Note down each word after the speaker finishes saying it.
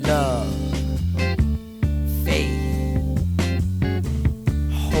love, faith,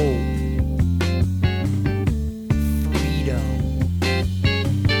 hope, freedom.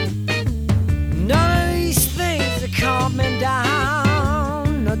 None of these things are coming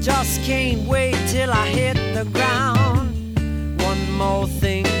down. I just can't wait till I hit the ground. One more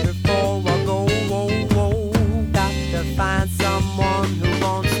thing before I go. Got to find someone who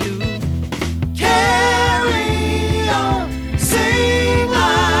wants to carry on, sing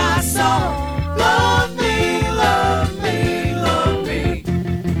my song. Love me, love me, love me.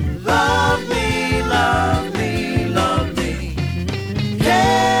 Love me, love me, love me.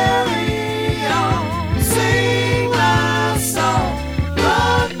 Carry on, sing my song.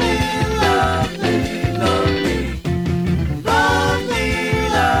 Love me, love me, love me. Love me,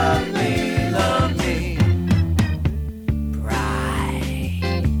 love me, love me.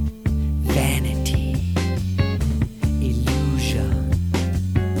 Pride, vanity, illusion,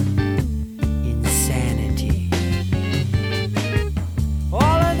 insanity. All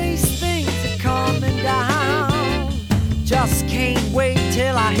of these things are coming down. Just can't wait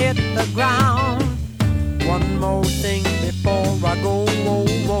till I hit the ground. One more thing before I go.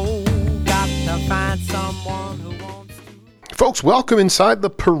 Got to find someone who wants to. Folks, welcome inside the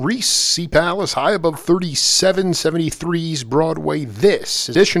Paris Sea Palace, high above 3773's Broadway. This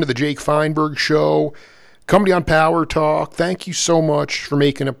edition of the Jake Feinberg Show, coming on Power Talk. Thank you so much for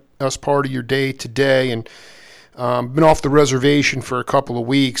making us part of your day today. And been off the reservation for a couple of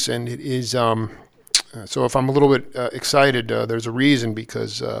weeks, and it is so if I'm a little bit excited, there's a reason,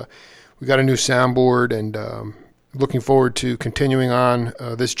 because we got a new soundboard, and looking forward to continuing on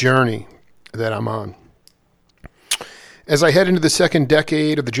this journey that I'm on. As I head into the second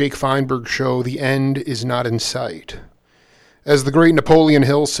decade of the Jake Feinberg Show, the end is not in sight. As the great Napoleon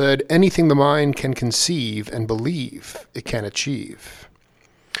Hill said, anything the mind can conceive and believe, it can achieve.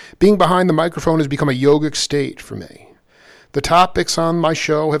 Being behind the microphone has become a yogic state for me. The topics on my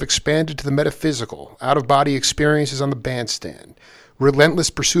show have expanded to the metaphysical, out-of-body experiences on the bandstand, relentless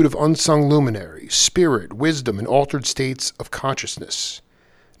pursuit of unsung luminaries, spirit, wisdom, and altered states of consciousness.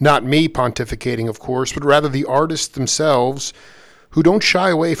 Not me pontificating, of course, but rather the artists themselves, who don't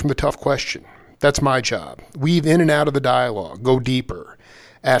shy away from the tough question. That's my job. Weave in and out of the dialogue, go deeper,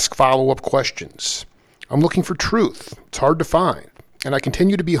 ask follow-up questions. I'm looking for truth. It's hard to find, and I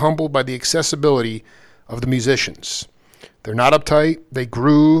continue to be humbled by the accessibility of the musicians. They're not uptight, they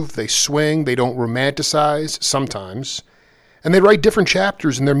groove, they swing, they don't romanticize sometimes, and they write different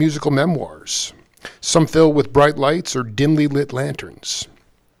chapters in their musical memoirs, some filled with bright lights or dimly lit lanterns.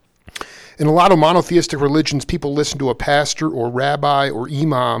 In a lot of monotheistic religions, people listen to a pastor or rabbi or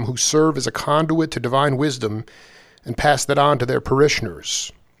imam who serve as a conduit to divine wisdom and pass that on to their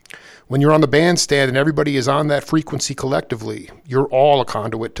parishioners. When you're on the bandstand and everybody is on that frequency collectively, you're all a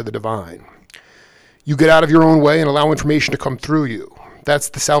conduit to the divine. You get out of your own way and allow information to come through you. That's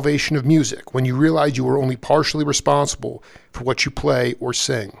the salvation of music, when you realize you are only partially responsible for what you play or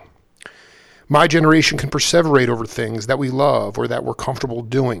sing. My generation can perseverate over things that we love or that we're comfortable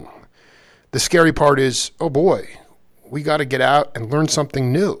doing. The scary part is, oh boy, we got to get out and learn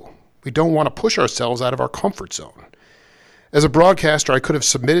something new. We don't want to push ourselves out of our comfort zone. As a broadcaster, I could have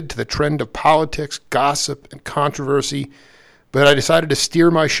submitted to the trend of politics, gossip, and controversy, but I decided to steer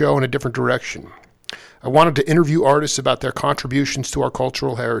my show in a different direction. I wanted to interview artists about their contributions to our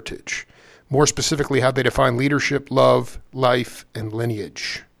cultural heritage, more specifically how they define leadership, love, life, and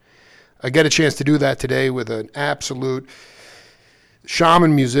lineage. I get a chance to do that today with an absolute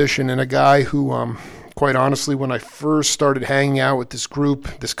shaman musician and a guy who, quite honestly, when I first started hanging out with this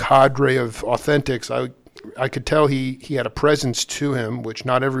group, this cadre of authentics, I could tell he had a presence to him, which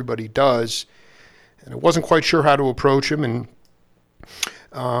not everybody does, and I wasn't quite sure how to approach him. And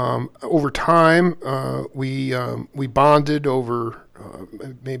over time, we bonded over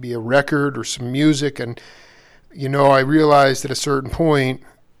maybe a record or some music, and I realized at a certain point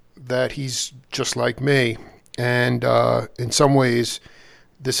that he's just like me. And in some ways,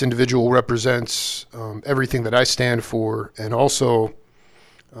 this individual represents everything that I stand for. And also,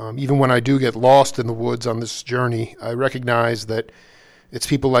 even when I do get lost in the woods on this journey, I recognize that it's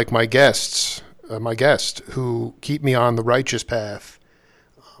people like my guest, who keep me on the righteous path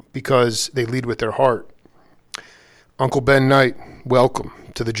because they lead with their heart. Uncle Ben Knight, welcome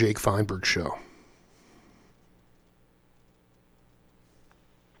to the Jake Feinberg Show.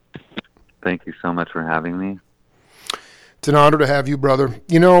 Thank you so much for having me. It's an honor to have you, brother.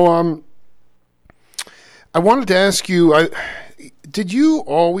 I wanted to ask you, did you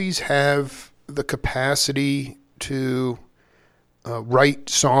always have the capacity to write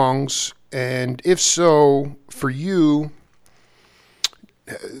songs? And if so, for you,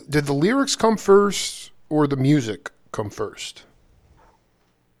 did the lyrics come first or the music come first?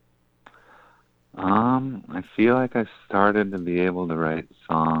 I feel like I started to be able to write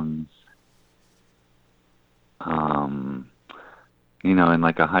songs, in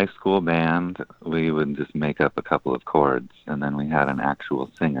like a high school band, we would just make up a couple of chords, and then we had an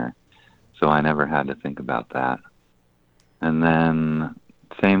actual singer. So I never had to think about that. And then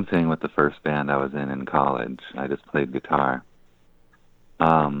same thing with the first band I was in college. I just played guitar.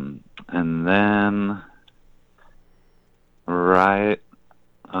 And then right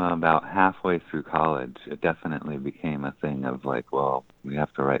about halfway through college, it definitely became a thing of like, well, we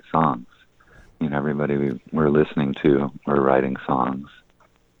have to write songs. Everybody we were listening to were writing songs.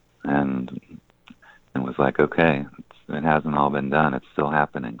 And it was like, okay, it hasn't all been done. It's still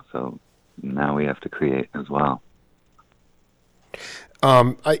happening. So now we have to create as well.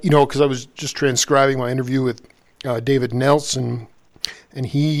 Because I was just transcribing my interview with David Nelson, and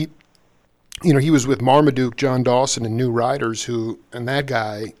he was with Marmaduke, John Dawson, and New Riders, and that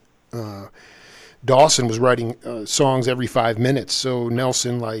guy, Dawson, was writing songs every 5 minutes. So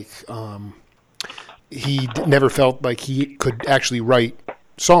Nelson, he never felt like he could actually write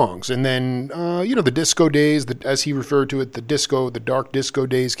songs. And then, the disco days, as he referred to it, the dark disco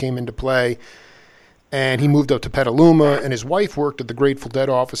days came into play. And he moved up to Petaluma, and his wife worked at the Grateful Dead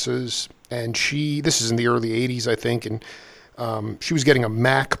offices. And this is in the early 80s, I think, and she was getting a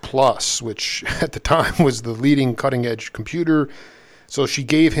Mac Plus, which at the time was the leading cutting-edge computer. So she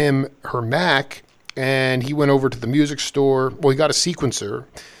gave him her Mac, and he went over to the music store. Well, he got a sequencer,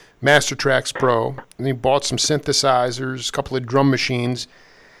 Mastertrax Pro, and he bought some synthesizers, a couple of drum machines,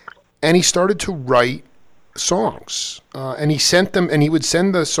 and he started to write songs. And he sent them, and he would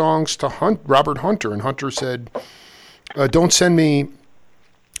send the songs to Robert Hunter, and Hunter said, don't send me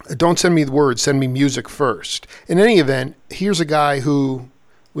the words, send me music first. In any event, here's a guy who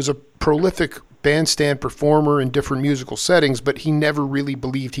was a prolific bandstand performer in different musical settings, but he never really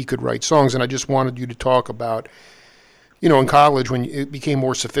believed he could write songs. And I just wanted you to talk about, in college, when it became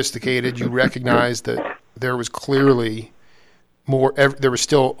more sophisticated, you recognized that there was clearly more, there was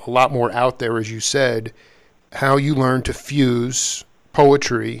still a lot more out there, as you said, how you learned to fuse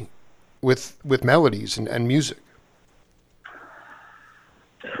poetry with melodies and music.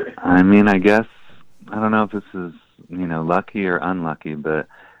 I mean, I guess, I don't know if this is, lucky or unlucky, but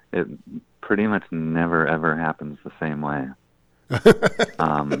it pretty much never, ever happens the same way.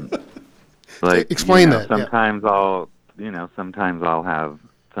 Explain that. Sometimes sometimes I'll have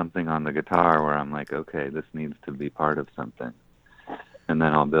something on the guitar where I'm like, okay, this needs to be part of something. And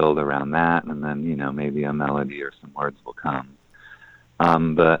then I'll build around that, and then, maybe a melody or some words will come.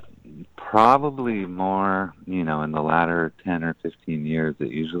 But probably more, in the latter 10 or 15 years,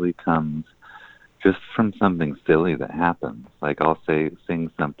 it usually comes just from something silly that happens. Like I'll sing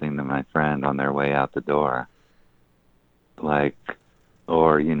something to my friend on their way out the door. Or,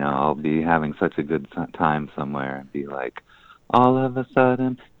 I'll be having such a good time somewhere and be like, all of a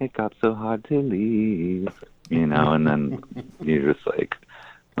sudden, it got so hard to leave, and then you're just like,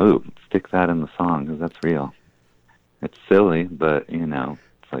 oh, stick that in the song because that's real. It's silly, but,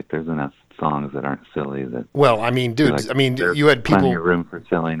 it's like there's enough songs that aren't silly that... Well, I mean, dude, you had people... Plenty of room for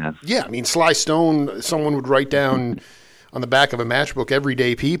silliness. Yeah, Sly Stone, someone would write down on the back of a matchbook,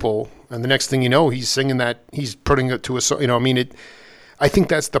 everyday people, and the next thing you know, he's singing that, he's putting it to a song, I think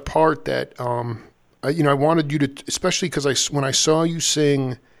that's the part that, I wanted you to, especially because when I saw you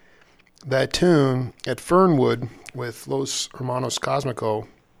sing that tune at Fernwood with Los Hermanos Cosmico,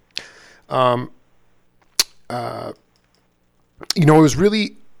 it was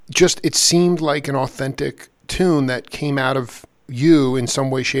really it seemed like an authentic tune that came out of you in some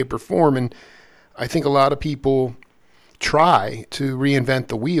way, shape, or form. And I think a lot of people try to reinvent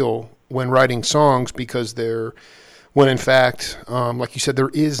the wheel when writing songs when in fact, like you said, there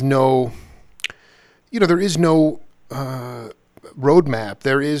is no roadmap.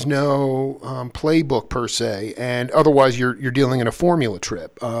 There is no playbook per se, and otherwise you're dealing in a formula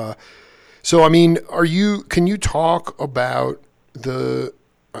trip. So, can you talk about the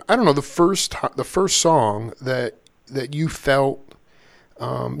first song that you felt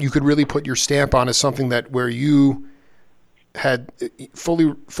you could really put your stamp on as something where you had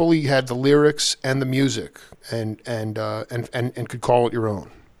fully had the lyrics and the music and could call it your own?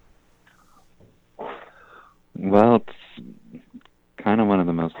 Well, it's kind of one of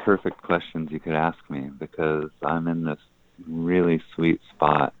the most perfect questions you could ask me, because I'm in this really sweet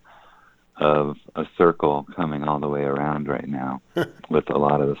spot of a circle coming all the way around right now with a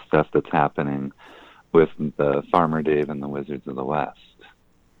lot of the stuff that's happening with the Farmer Dave and the Wizards of the West.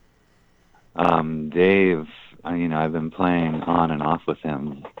 Dave I've been playing on and off with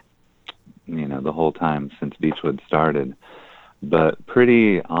him, the whole time since Beachwood started. But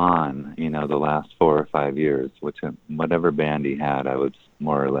pretty on, the last 4 or 5 years, whatever band he had, I would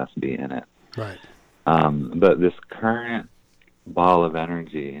more or less be in it. Right. But this current ball of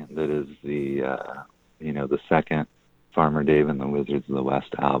energy that is the second Farmer Dave and the Wizards of the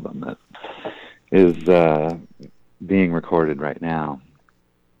West album that is being recorded right now.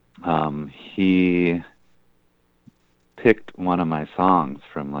 He picked one of my songs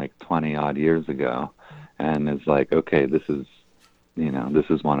from like 20 odd years ago and is like, okay, this is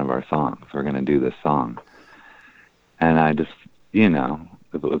one of our songs. We're going to do this song. And I just, it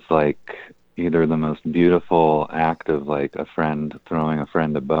was like either the most beautiful act of like a friend throwing a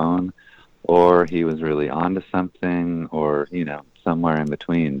friend a bone, or he was really onto something, or, somewhere in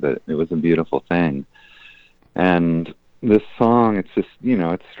between, but it was a beautiful thing. And this song, it's just,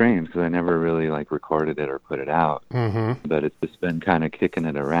 it's strange because I never really like recorded it or put it out, but it's just been kind of kicking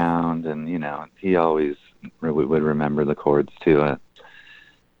it around, and, he always would remember the chords to it.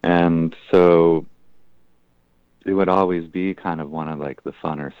 And so it would always be kind of one of like the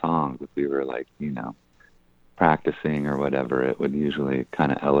funner songs. If we were like, practicing or whatever, it would usually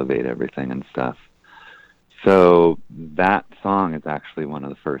kind of elevate everything and stuff. So that song is actually one of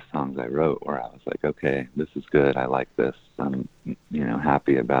the first songs I wrote where I was like, okay, this is good. I like this. I'm,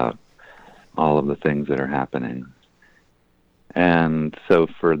 happy about all of the things that are happening. And so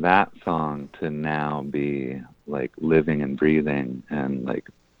for that song to now be like living and breathing and like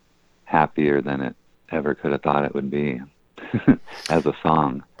happier than it ever could have thought it would be as a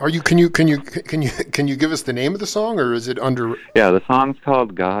song. Can you give us the name of the song, or is it under? Yeah, the song's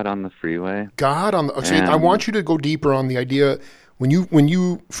called "God on the Freeway." God on the. Okay, I want you to go deeper on the idea when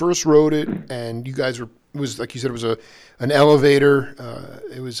you first wrote it, and you guys it was like you said, it was an elevator.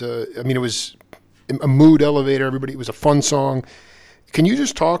 It was a mood elevator. It was a fun song. Can you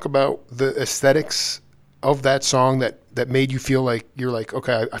just talk about the aesthetics of that song that made you feel like you're like,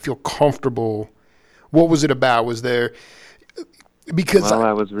 okay, I feel comfortable? What was it about? Was there? Because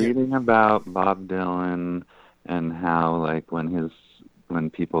I was reading about Bob Dylan and how like when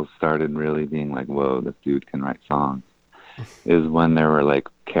people started really being like, whoa, this dude can write songs, is when there were like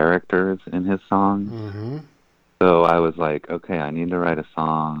characters in his songs. Mm-hmm. So I was like, okay, I need to write a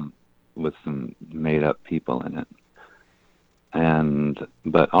song with some made up people in it.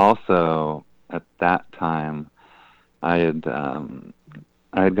 But also at that time I had gone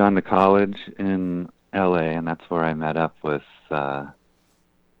to college in LA, and that's where I met up with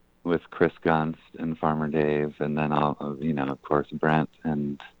Chris Gunst and Farmer Dave, and then of course Brent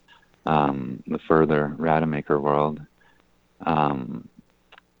and the further Rademacher world, and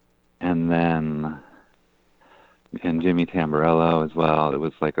Jimmy Tamborello as well. It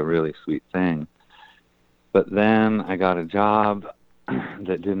was like a really sweet thing. But then I got a job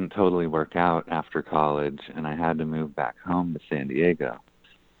that didn't totally work out after college, and I had to move back home to San Diego,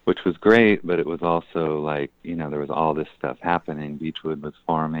 which was great, but it was also like, there was all this stuff happening. Beachwood was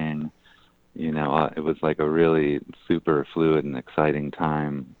forming, it was like a really super fluid and exciting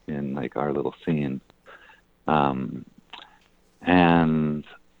time in like our little scene. And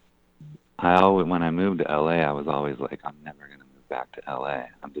when I moved to LA, I was always like, I'm never going to move back to LA.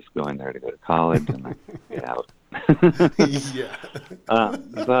 I'm just going there to go to college and like get out. Yeah.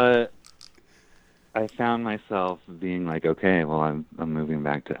 But I found myself being like, okay, well, I'm moving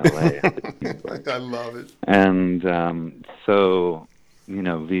back to LA. I love it. And so,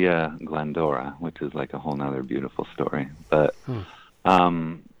 via Glendora, which is like a whole nother beautiful story. But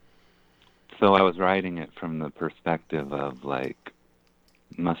so I was writing it from the perspective of like,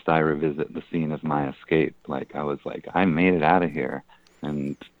 must I revisit the scene of my escape? Like I was like, I made it out of here,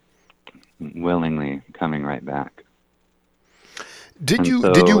 and willingly coming right back. Did you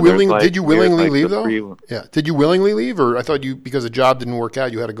willingly leave though? Yeah. Did you willingly leave, or I thought because the job didn't work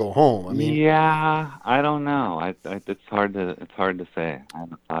out, you had to go home? Yeah, I don't know. It's hard to say. I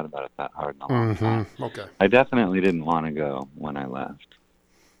haven't thought about it that hard in a long time. Okay. I definitely didn't want to go when I left,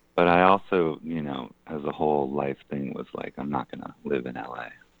 but I also, as a whole life thing was like, I'm not going to live in LA.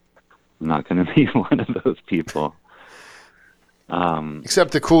 I'm not going to be one of those people.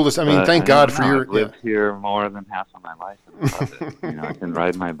 Except the coolest. Thank God for your. I've lived here more than half of my life, and I love it. I can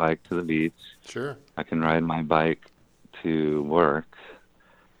ride my bike to the beach. Sure. I can ride my bike to work,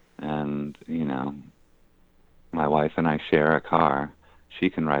 and my wife and I share a car. She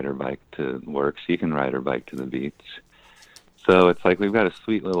can ride her bike to work. She can ride her bike to the beach. So it's like we've got a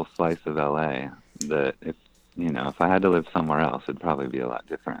sweet little slice of LA that if I had to live somewhere else, it'd probably be a lot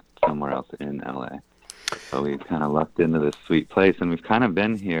different. Somewhere else in LA. So we kind of lucked into this sweet place, and we've kind of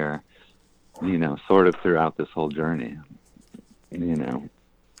been here sort of throughout this whole journey, you know.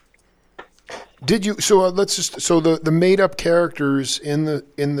 Did you? So the made up characters in the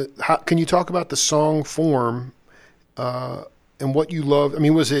can you talk about the song form and what you love? I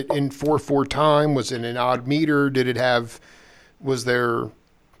mean, was it in 4/4 time? Was it an odd meter? Did it have? Was there?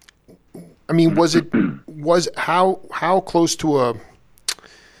 I mean, was how close to a?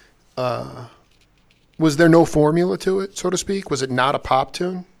 Was there no formula to it, so to speak? Was it not a pop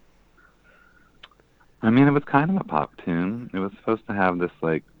tune? I mean, it was kind of a pop tune. It was supposed to have this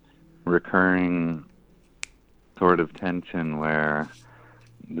like recurring sort of tension where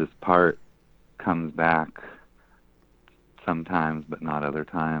this part comes back sometimes but not other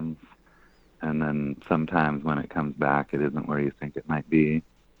times, and then sometimes when it comes back it isn't where you think it might be,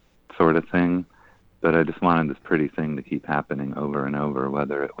 sort of thing. But I just wanted this pretty thing to keep happening over and over,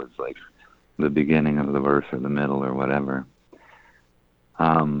 whether it was like the beginning of the verse or the middle or whatever.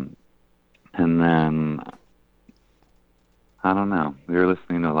 And then I don't know. We were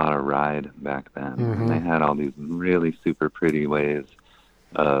listening to a lot of Ride back then, and they had all these really super pretty ways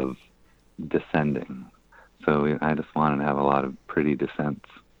of descending. So I just wanted to have a lot of pretty descents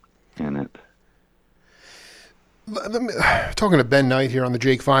in it. Talking to Ben Knight here on the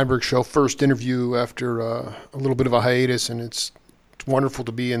Jake Feinberg Show, first interview after a little bit of a hiatus, and it's wonderful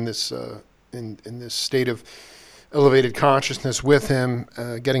to be in this in this state of elevated consciousness with him,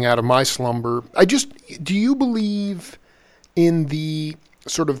 getting out of my slumber. Do you believe in the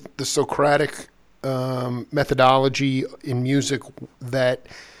sort of the Socratic methodology in music that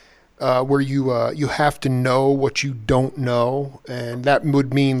where you have to know what you don't know, and that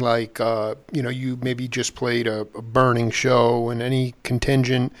would mean like you maybe just played a burning show and any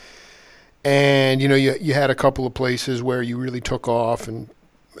contingent, and you had a couple of places where you really took off and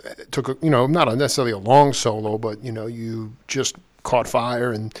took not necessarily a long solo, but you just caught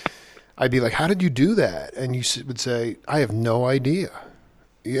fire, and I'd be like, how did you do that? And you would say, I have no idea.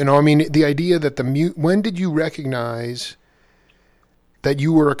 I mean, the idea that when did you recognize that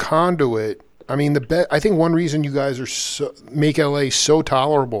you were a conduit? I mean, I think one reason you guys make LA so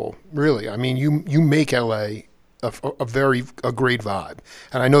tolerable, really. I mean, you make LA a great vibe,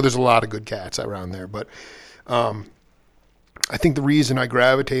 and I know there's a lot of good cats around there, but I think the reason I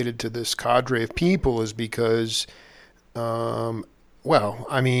gravitated to this cadre of people is because,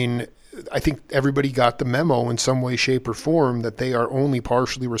 I think everybody got the memo in some way, shape, or form that they are only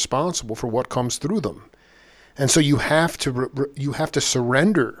partially responsible for what comes through them. And so you have to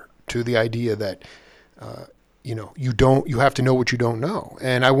surrender to the idea that you have to know what you don't know.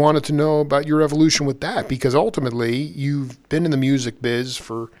 And I wanted to know about your evolution with that, because ultimately you've been in the music biz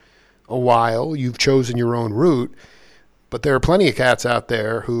for a while, you've chosen your own route, but there are plenty of cats out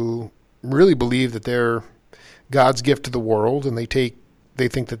there who really believe that they're God's gift to the world, and they think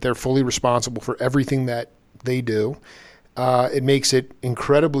that they're fully responsible for everything that they do. It makes it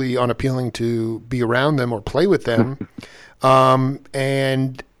incredibly unappealing to be around them or play with them.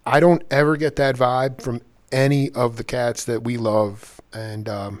 And I don't ever get that vibe from any of the cats that we love. And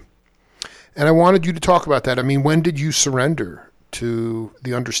I wanted you to talk about that. I mean, when did you surrender to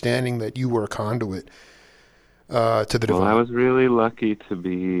the understanding that you were a conduit to the divine? Well, I was really lucky to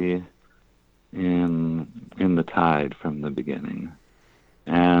be in the Tide from the beginning.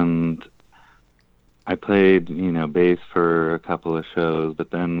 And I played, bass for a couple of shows,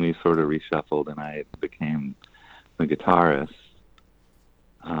 but then we sort of reshuffled and I became the guitarist.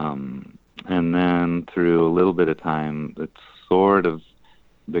 And then through a little bit of time, it sort of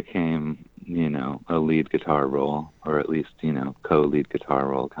became, a lead guitar role, or at least, co-lead guitar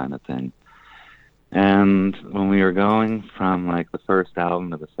role kind of thing. And when we were going from like the first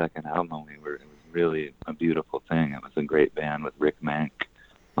album to the second album, it was really a beautiful thing. It was a great band with Rick Mank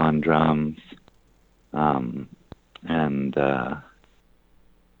on drums.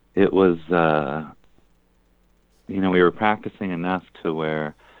 It was, we were practicing enough to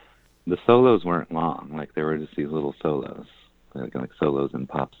where the solos weren't long. Like, they were just these little solos, like solos in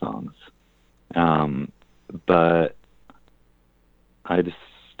pop songs. But I just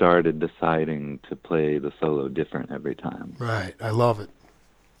started deciding to play the solo different every time. Right. I love it.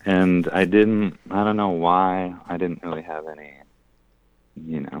 And I don't know why, I didn't really have any,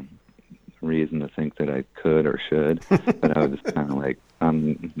 reason to think that I could or should, but I was just kind of like,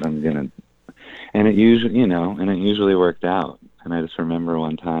 I'm gonna, and it usually worked out. And I just remember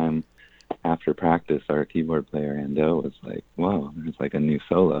one time after practice, our keyboard player Ando was like, "Whoa, there's like a new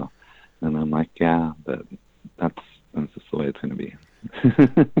solo," and I'm like, "Yeah, but that's just the way it's gonna be."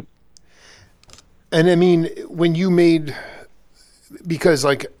 And I mean, when you because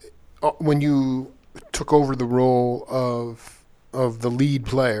like when you took over the role of of the lead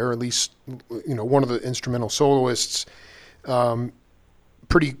player, at least, you know, one of the instrumental soloists,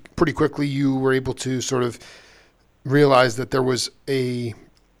 pretty quickly you were able to sort of realize that there was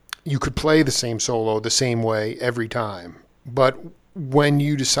you could play the same solo the same way every time. But when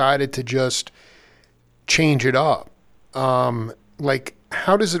you decided to just change it up, like,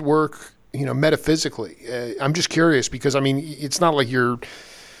 how does it work, you know, metaphysically? I'm just curious because, I mean, it's not like you're...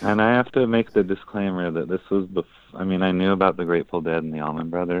 And I have to make the disclaimer that this was I mean, I knew about the Grateful Dead and the Allman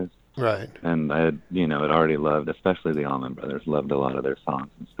Brothers. Right. And I had, you know, had already loved, especially the Allman Brothers, loved a lot of their songs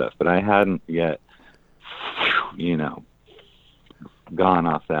and stuff. But I hadn't yet, you know, gone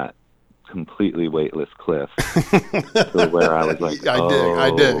off that completely weightless cliff to where I was like,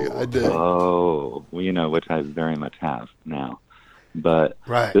 I dig. Oh, you know, which I very much have now. But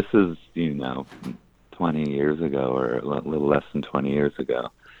right. This is, you know, 20 years ago or a little less than 20 years ago.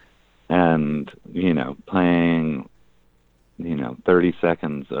 And, you know, playing, you know, 30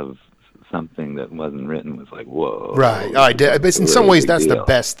 seconds of something that wasn't written was like, whoa. Right. I did. But in some ways, that's the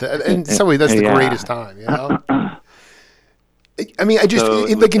best. In some ways, that's the greatest time, you know? I mean, I just,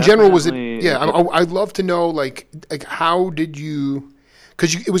 like, in general, was it, I'd love to know, like how did you,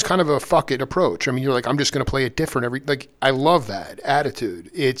 because it was kind of a fuck it approach. I mean, you're like, I'm just going to play it different like, I love that attitude.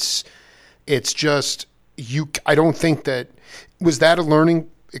 It's just, I don't think that, was that a learning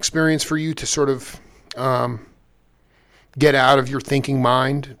experience for you to sort of get out of your thinking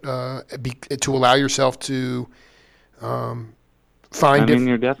mind, to allow yourself to find... I mean,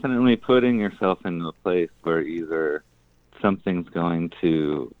 you're definitely putting yourself in a place where either something's going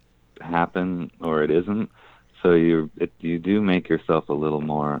to happen or it isn't. So you do make yourself a little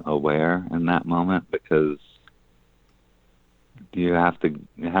more aware in that moment, because it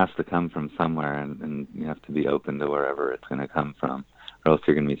has to come from somewhere, and you have to be open to wherever it's going to come from, or else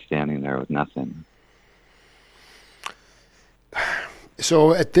you're going to be standing there with nothing.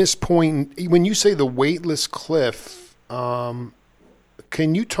 So at this point, when you say the weightless cliff, can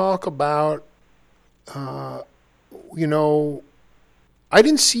you talk about, you know, I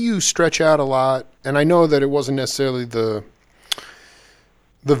didn't see you stretch out a lot, and I know that it wasn't necessarily the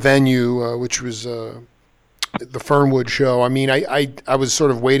venue, which was the Fernwood show. I mean, I was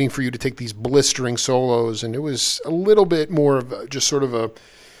sort of waiting for you to take these blistering solos, and it was a little bit more of just sort of a,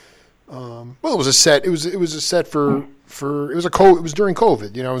 well, it was a set. It was a set for it was during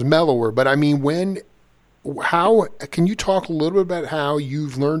COVID. You know, it was mellower. But I mean, how can you talk a little bit about how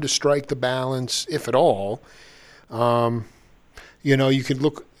you've learned to strike the balance, if at all? You know, you could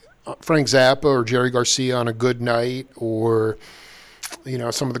look Frank Zappa or Jerry Garcia on a good night, or, you know,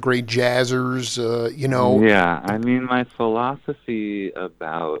 some of the great jazzers, you know. Yeah, I mean, my philosophy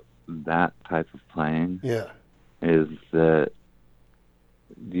about that type of playing is that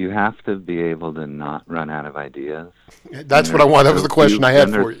you have to be able to not run out of ideas. That's what I want. That was the question I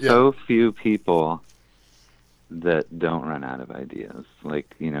had for you. There's so few people that don't run out of ideas.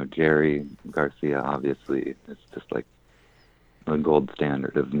 Like, you know, Jerry Garcia, obviously, is just like the gold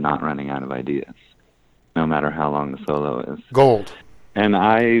standard of not running out of ideas, no matter how long the solo is. Gold. And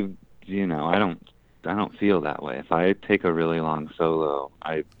I don't feel that way. If I take a really long solo,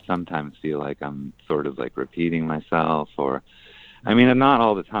 I sometimes feel like I'm sort of like repeating myself, or, I mean, not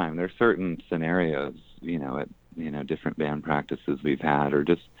all the time. There's certain scenarios, you know, at, you know, different band practices we've had, or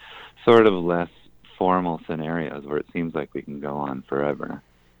just sort of less formal scenarios where it seems like we can go on forever.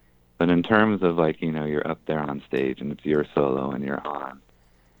 But in terms of, like, you know, you're up there on stage and it's your solo and you're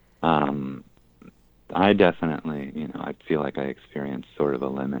on, I definitely, you know, I feel like I experience sort of a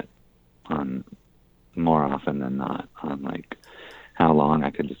limit on, more often than not, on, like, how long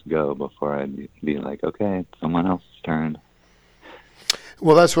I could just go before I'd be like, okay, it's someone else's turn.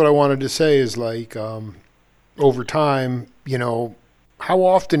 Well, that's what I wanted to say is, like, over time, you know, how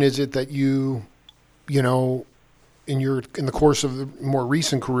often is it that you know, in the course of the more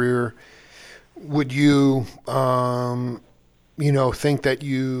recent career, would you, you know, think that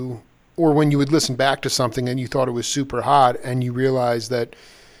you, or when you would listen back to something and you thought it was super hot and you realized that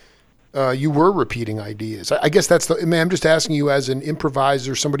you were repeating ideas? I guess that's I'm just asking you, as an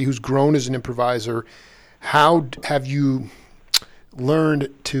improviser, somebody who's grown as an improviser, how have you learned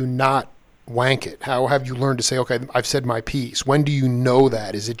to not wank it? How have you learned to say, okay, I've said my piece? When do you know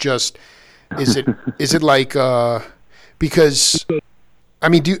that? Is it like, because, I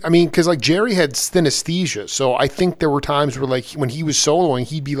mean, because, like, Jerry had synesthesia, so I think there were times where, like, when he was soloing,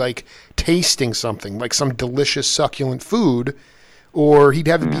 he'd be, like, tasting something, like some delicious succulent food, or he'd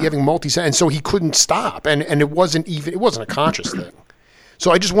be having and so he couldn't stop, and it wasn't a conscious thing.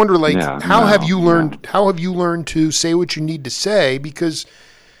 So I just wonder, like, how have you learned to say what you need to say, because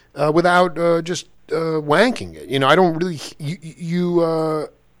without just wanking it. You know, I don't really.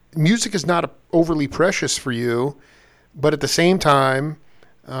 Music is not overly precious for you, but at the same time,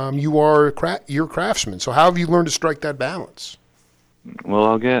 you're a craftsman. So how have you learned to strike that balance? Well,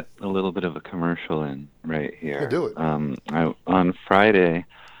 I'll get a little bit of a commercial in right here. Yeah, do it. On Friday,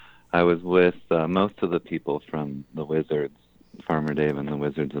 I was with most of the people from the Wizards, Farmer Dave and the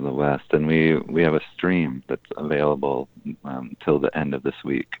Wizards of the West, and we have a stream that's available till the end of this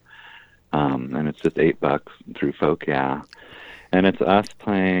week, and it's just $8 through Folk Yeah, and it's us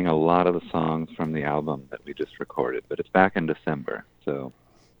playing a lot of the songs from the album that we just recorded, but it's back in December, so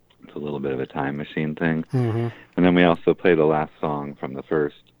it's a little bit of a time machine thing. Mm-hmm. And then we also play the last song from the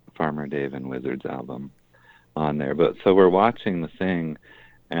first Farmer Dave and Wizards album on there. But so we're watching the thing,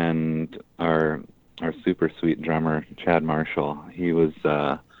 and our super sweet drummer, Chad Marshall, he was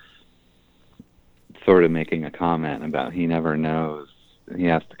sort of making a comment about he never knows. He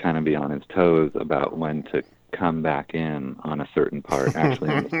has to kind of be on his toes about when to come back in on a certain part,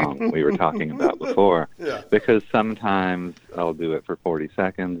 actually in the song we were talking about before. Yeah. Because sometimes I'll do it for 40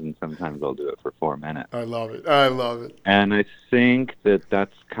 seconds and sometimes I'll do it for 4 minutes. I love it. And I think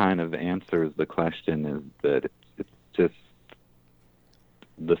that's kind of answers the question, is that it's just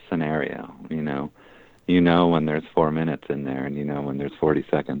the scenario, you know. You know when there's 4 minutes in there, and you know when there's 40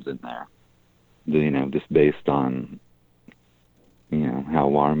 seconds in there. You know, just based on, you know, how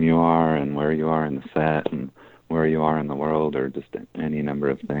warm you are and where you are in the set and where you are in the world, or just any number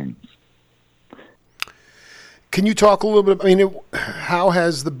of things. Can you talk a little bit? I mean, how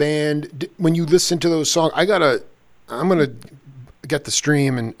has the band, when you listen to those songs? I'm gonna get the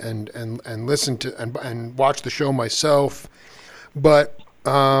stream and listen to and watch the show myself, but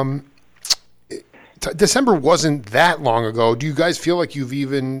December wasn't that long ago. Do you guys feel like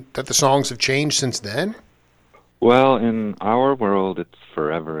that the songs have changed since then? Well, in our world, it's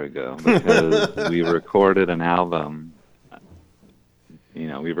forever ago, because we recorded an album. You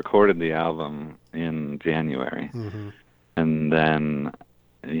know, we recorded the album in January, mm-hmm. and then,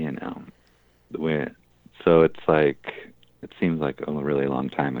 you know, so it's like, it seems like a really long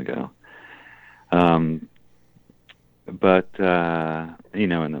time ago. But, you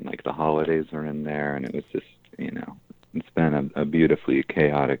know, and then like the holidays are in there, and it was just, you know, it's been a beautifully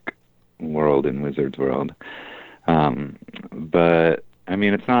chaotic world in Wizards World. But I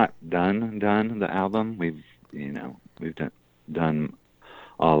mean, it's not done, the album. We've done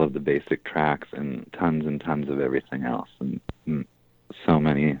all of the basic tracks and tons of everything else, and so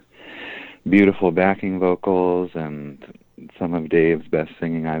many beautiful backing vocals, and some of Dave's best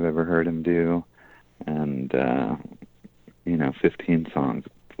singing I've ever heard him do, and, you know, 15 songs,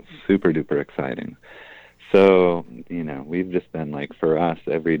 super duper exciting. So, you know, we've just been like, for us,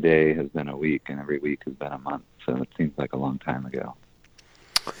 every day has been a week, and every week has been a month. So it seems like a long time ago.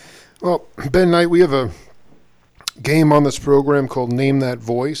 Well, Ben Knight, we have a game on this program called Name That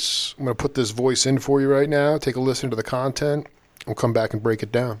Voice. I'm going to put this voice in for you right now. Take a listen to the content. We'll come back and break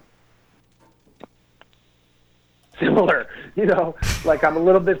it down. Similar, you know, like I'm a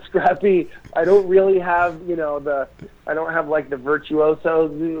little bit scrappy. I don't really have, you know, I don't have like the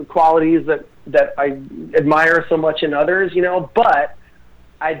virtuoso qualities that I admire so much in others, you know, but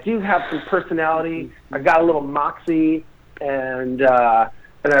I do have some personality. I got a little moxie, and I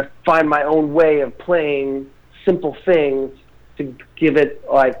find my own way of playing simple things to give it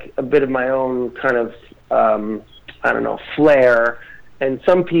like a bit of my own kind of, I don't know, flair. And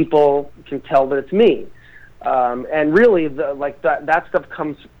some people can tell that it's me. And really, that stuff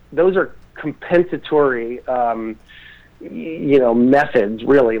those are compensatory, you know, methods,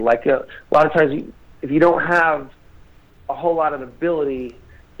 really. Like a lot of times, if you don't have a whole lot of ability,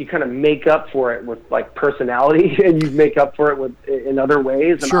 you kind of make up for it with like personality, and you make up for it in other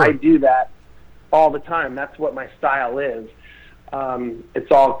ways. And sure. I do that all the time. That's what my style is.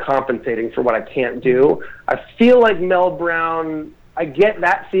 It's all compensating for what I can't do. I feel like Mel Brown, I get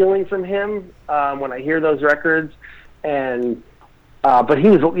that feeling from him when I hear those records, and but he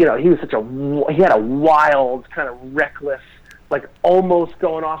was, you know, he had a wild, kind of reckless, like almost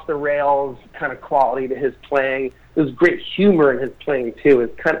going off the rails kind of quality to his playing. There's great humor in his playing too.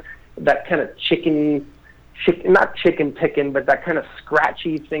 It's kind of that kind of not chicken picking, but that kind of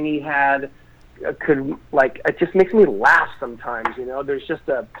scratchy thing he had it just makes me laugh sometimes. You know, there's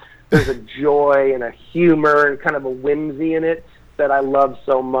a joy and a humor and kind of a whimsy in it that I love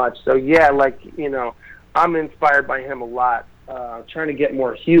so much. So yeah, like, you know, I'm inspired by him a lot. Trying to get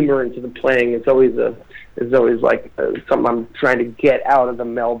more humor into the playing is always like something I'm trying to get out of the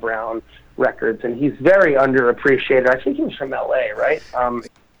Mel Brown records, and he's very underappreciated. I think he was from LA, right?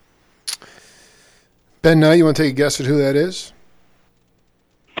 Ben, now you want to take a guess at who that is?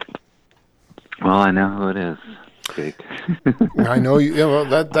 Well, I know who it is, Jake. I know you. Well,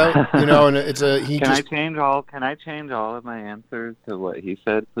 that and it's a he. Can just I change all? Can I change all of my answers to what he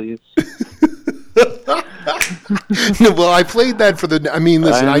said, please? No, well, I played that for the. I mean,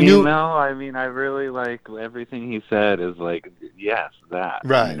 listen, I knew. No, I mean, I really like everything he said. Is like, yes, that.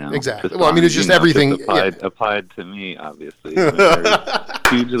 Right, You know, exactly. just Well, I mean, it's on, just everything just applied to me, obviously, on a very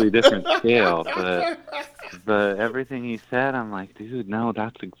hugely different scale. But everything he said, I'm like, dude, no,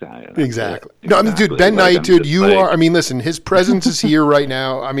 that's Exactly. No, I mean, dude, Ben like, Knight, dude, you are. I mean, listen, his presence is here right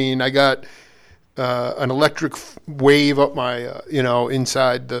now. I mean, I got an electric wave up my,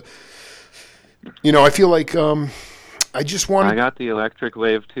 inside the. I feel like I just want. I got the electric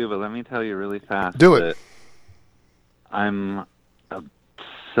wave too, but let me tell you really fast. Do it. That I'm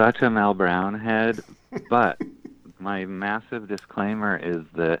such a Mel Brown head, but my massive disclaimer is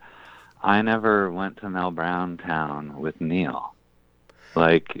that I never went to Mel Brown Town with Neil.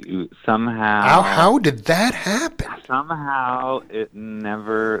 Like, somehow... How did that happen? Somehow it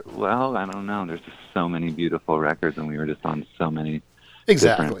never... Well, I don't know. There's just so many beautiful records, and we were just on so many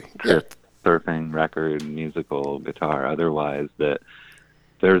Exactly. different trips, surfing, record, musical, guitar, otherwise, that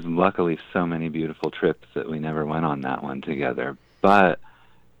there's luckily so many beautiful trips that we never went on that one together. But,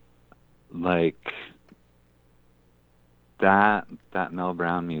 like... That Mel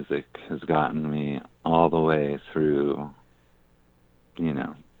Brown music has gotten me all the way through,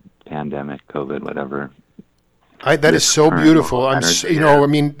 pandemic, COVID, whatever. That is so beautiful. I'm, I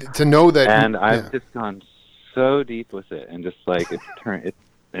mean, to know that. And I've just gone so deep with it, and just like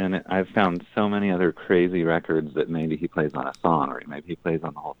I've found so many other crazy records that maybe he plays on a song, or maybe he plays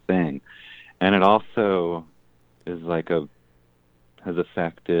on the whole thing, and it also is like has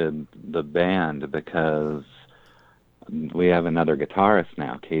affected the band because. We have another guitarist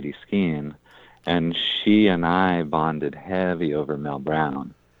now, Katie Skeen, and she and I bonded heavy over Mel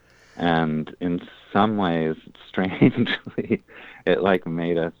Brown. And in some ways, strangely, it like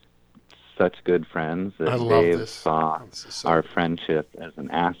made us such good friends that Dave saw our friendship as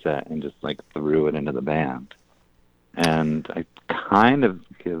an asset and just like threw it into the band. And I kind of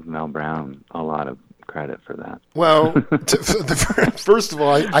give Mel Brown a lot of credit for that. Well, first of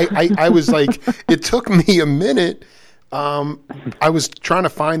all, I was like, it took me a minute. I was trying to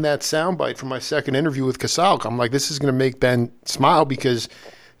find that soundbite from my second interview with Kasalk. I'm like, this is going to make Ben smile because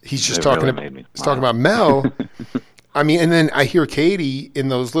he's just talking about Mel. I mean, and then I hear Katie in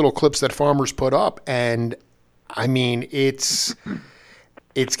those little clips that Farmers put up, and I mean, it's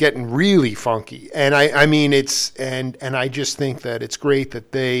getting really funky. And I mean, and I just think that it's great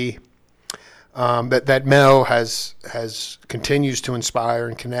that they that Mel has continues to inspire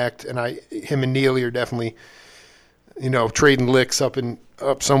and connect, and him and Neely are definitely. Trading licks up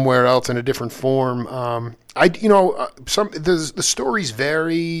somewhere else in a different form. The stories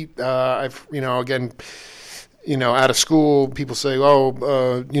vary. Again, out of school, people say,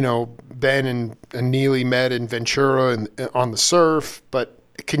 Ben and Neely met in Ventura and on the surf. But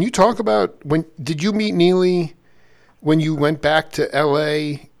can you talk about did you meet Neely when you went back to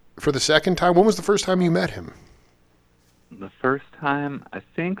L.A. for the second time? When was the first time you met him? The first time, I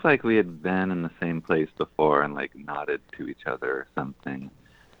think like we had been in the same place before and like nodded to each other or something.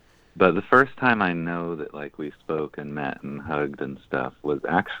 But the first time I know that like we spoke and met and hugged and stuff was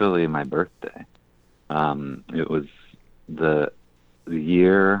actually my birthday. It was the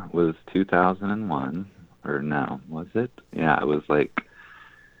year was 2001, or no, was it? Yeah, it was like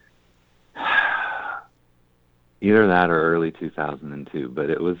either that or early 2002. But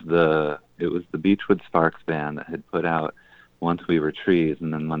it was the Beachwood Sparks band that had put out Once We Were Trees,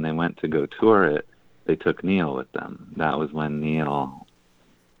 and then when they went to go tour it, they took Neil with them. That was when Neil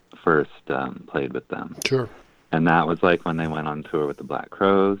first played with them. Sure. And that was like when they went on tour with the Black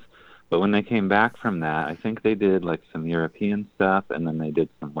Crowes. But when they came back from that, I think they did like some European stuff, and then they did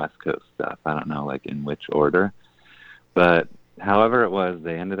some West Coast stuff. I don't know like in which order. But however it was,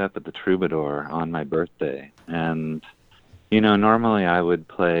 they ended up at the Troubadour on my birthday. And normally I would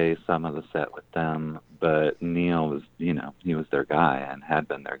play some of the set with them, but Neil was, he was their guy and had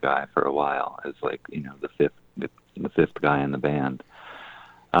been their guy for a while as like, the fifth guy in the band.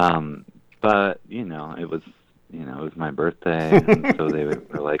 But, it was my birthday, and so they were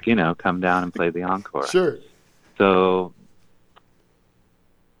like, come down and play the encore. Sure. So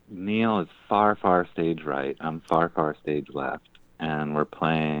Neil is far, far stage right. I'm far, far stage left, and we're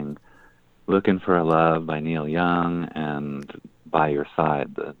playing Looking for a Love by Neil Young and By Your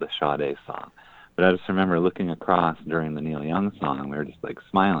Side, the Sade song. But I just remember looking across during the Neil Young song, and we were just like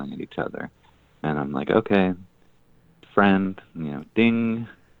smiling at each other. And I'm like, okay, friend, ding.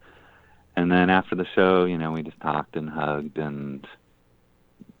 And then after the show, we just talked and hugged and,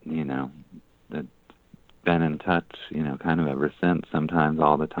 been in touch, kind of ever since, sometimes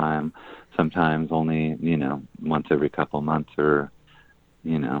all the time, sometimes only, once every couple months, or,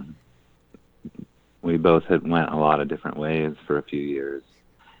 we both had went a lot of different ways for a few years.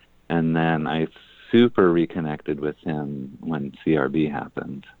 And then I super reconnected with him when CRB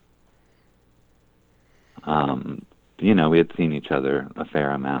happened. We had seen each other a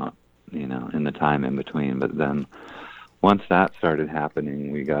fair amount, in the time in between, but then once that started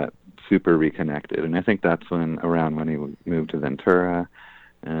happening, we got super reconnected. And I think that's around when he moved to Ventura,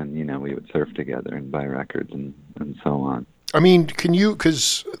 and, we would surf together and buy records and so on. I mean,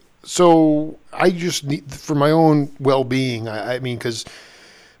 so I just need, for my own well-being, I mean, because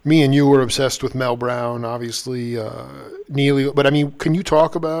me and you were obsessed with Mel Brown, obviously, Neely, but I mean, can you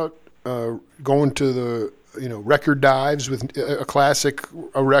talk about going to the, record dives with a classic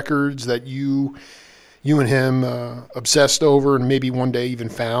records that you and him obsessed over, and maybe one day even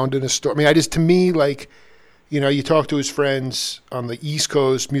found in a store? I mean, to me, like, you talk to his friends on the East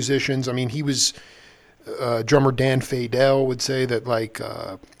Coast, musicians. I mean, he was drummer Dan Faidel would say that, like,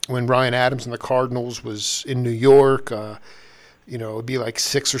 when Ryan Adams and the Cardinals was in New York, it'd be like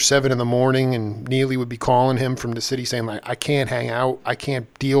 6 or 7 in the morning, and Neely would be calling him from the city saying, like, I can't hang out. I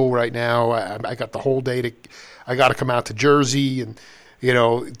can't deal right now. I got the whole day I got to come out to Jersey and,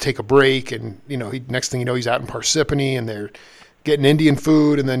 take a break. And, next thing you know, he's out in Parsippany, and they're getting Indian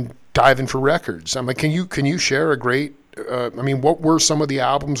food and then diving for records. I'm like, can you share a great, what were some of the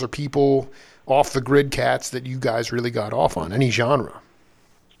albums or people off the grid cats that you guys really got off on, any genre?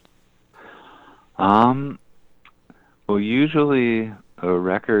 Well, usually a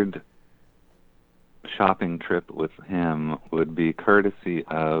record shopping trip with him would be courtesy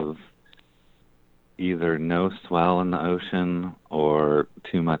of either no swell in the ocean or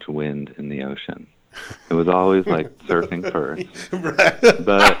too much wind in the ocean. It was always like surfing first. Right.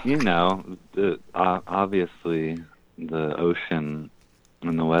 But, obviously the ocean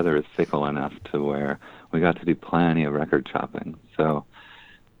and the weather is fickle enough to where we got to do plenty of record shopping. So,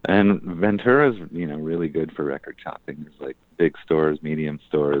 and Ventura's, really good for record shopping. There's like big stores, medium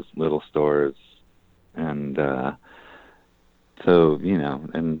stores, little stores, and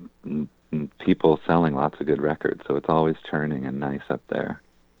and people selling lots of good records. So it's always churning and nice up there.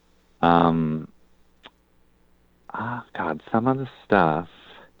 Some of the stuff,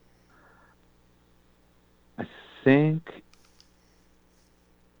 I think,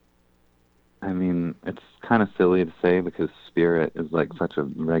 it's kind of silly to say because Spirit is like such a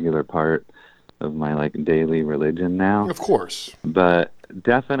regular part of my like daily religion now. Of course. But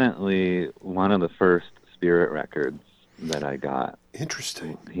definitely one of the first Spirit records that I got.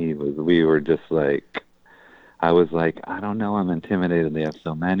 Interesting. We were just like, I was like, I don't know, I'm intimidated they have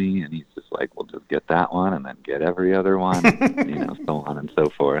so many, and he's just like, well, just get that one and then get every other one, so on and so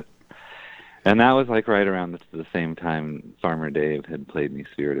forth. And that was like right around the same time Farmer Dave had played me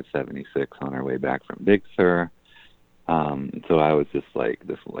Spirit of 76 on our way back from Big Sur. So I was just like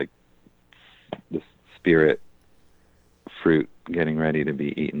this Spirit fruit getting ready to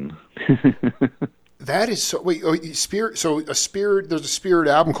be eaten. That is so. Wait, Spirit. So there's a Spirit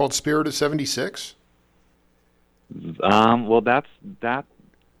album called Spirit of 76. Well, that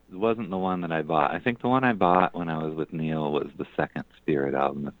wasn't the one that I bought. I think the one I bought when I was with Neil was the second Spirit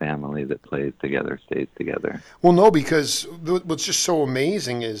album, The Family That Plays Together Stays Together. Well, no, because what's just so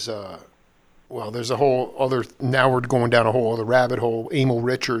amazing is, there's a whole other, now we're going down a whole other rabbit hole. Emil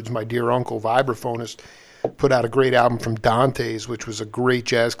Richards, my dear uncle, vibraphonist, put out a great album from Dante's, which was a great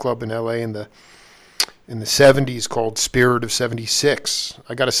jazz club in L.A. in the 70s called Spirit of 76.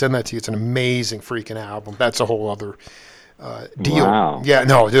 I got to send that to you. It's an amazing freaking album. That's a whole other deal. Wow. Yeah,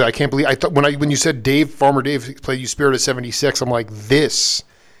 no, dude, I can't believe. I thought when you said Farmer Dave played you Spirit of 76, I'm like, this.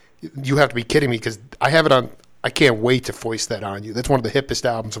 You have to be kidding me, because I have it on. I can't wait to foist that on you. That's one of the hippest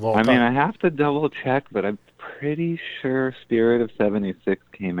albums of all time. I have to double check, but I'm pretty sure Spirit of 76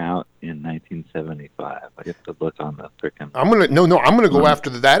 came out in 1975. I have to look on the frickin'. I'm gonna go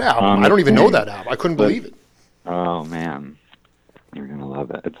after that album. I don't even know that album. I couldn't believe it. Oh man, you're gonna love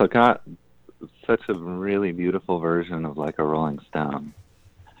it. It's got such a really beautiful version of like a Rolling Stone.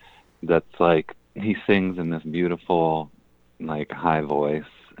 That's like he sings in this beautiful, like high voice,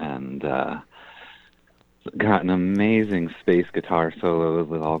 and got an amazing space guitar solos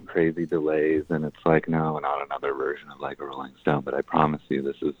with all crazy delays, and it's like, no, not another version of like a Rolling Stone, but I promise you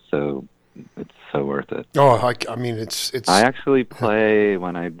it's so worth it. Oh, it's. I actually play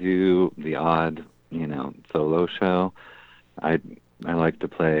when I do the odd, solo show. I like to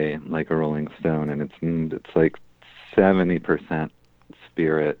play like a Rolling Stone, and it's like 70%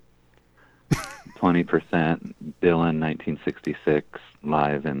 Spirit, 20% Dylan 1966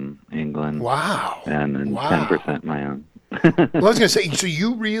 live in England. Wow. And then Wow. 10% my own. Well, I was going to say, so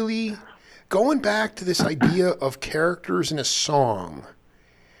you really, going back to this idea of characters in a song,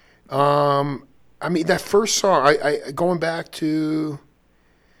 I mean, that first song, I going back to...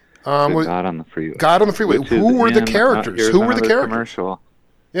 God on the Freeway. God on the Freeway. Who were the characters? Who were the characters? Commercial.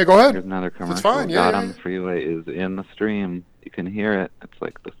 Yeah, go ahead. Here's another commercial. That's fine. Yeah, God yeah, on the Freeway is in the stream. You can hear it. It's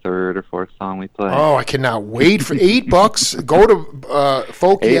like the third or fourth song we play. Oh, I cannot wait for $8. Go to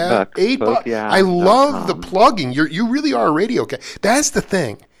Folk Yeah. $8. I love the plugging. You really are a radio guy. That's the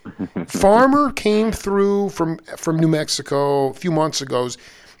thing. Farmer came through from New Mexico a few months ago.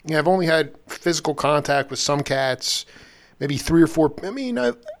 You know, I've only had physical contact with some cats, maybe 3 or 4. I mean,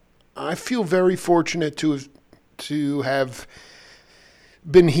 I feel very fortunate to have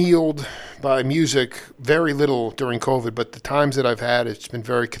been healed by music very little during COVID, but the times that I've had, it's been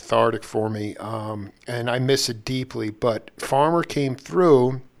very cathartic for me, and I miss it deeply. But Farmer came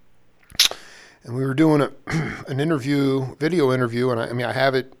through, and we were doing an interview, video interview, and I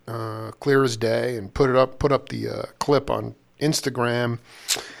have it clear as day, and put up the clip on Instagram.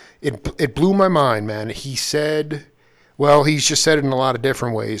 It blew my mind, man. He said, well, he's just said it in a lot of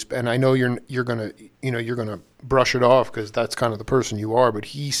different ways, and I know you're gonna brush it off because that's kind of the person you are. But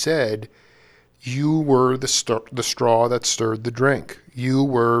he said, you were the straw that stirred the drink. You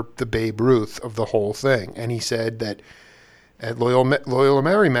were the Babe Ruth of the whole thing. And he said that at Loyola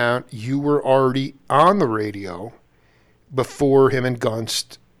Marymount, you were already on the radio before him and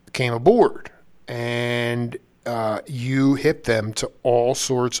Gunst came aboard, and you hit them to all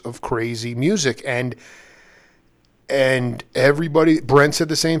sorts of crazy music, and everybody. Brent said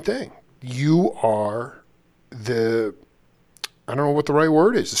the same thing. You are I don't know what the right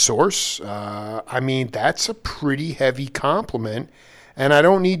word is, the source. I mean, that's a pretty heavy compliment, and I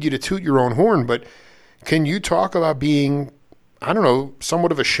don't need you to toot your own horn, but can you talk about being, I don't know,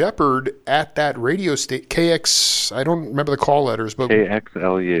 somewhat of a shepherd at that radio station, KX, I don't remember the call letters, but...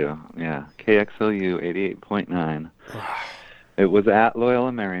 KXLU, yeah, KXLU 88.9. It was at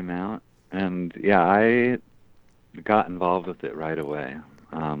Loyola Marymount, and yeah, I got involved with it right away.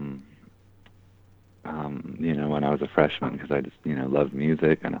 When I was a freshman, because I just, loved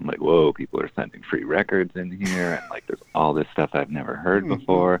music, and I'm like, whoa, people are sending free records in here, and like, there's all this stuff I've never heard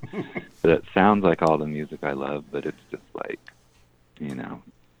before. But it sounds like all the music I love, but it's just like,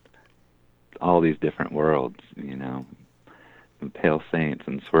 all these different worlds, and Pale Saints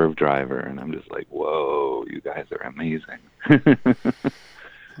and Swerve Driver, and I'm just like, whoa, you guys are amazing.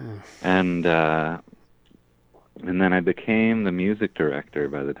 And then I became the music director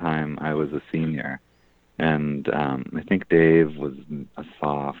by the time I was a senior. And I think Dave was a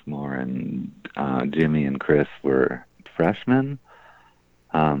sophomore, and Jimmy and Chris were freshmen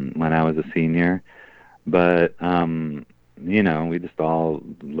when I was a senior. But, we just all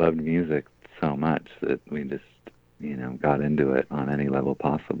loved music so much that we just, got into it on any level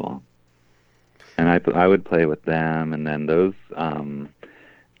possible. And I would play with them, and then those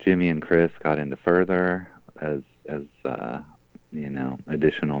Jimmy and Chris got into Further as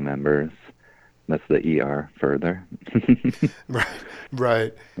additional members. That's the ER Further.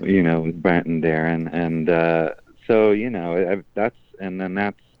 Right. With Brent and Darren. And that's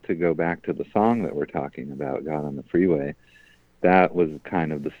to go back to the song that we're talking about, God on the Freeway. That was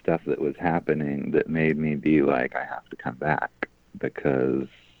kind of the stuff that was happening that made me be like, I have to come back, because,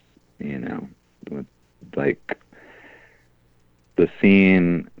 like, the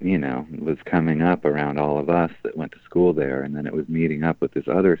scene, was coming up around all of us that went to school there, and then it was meeting up with this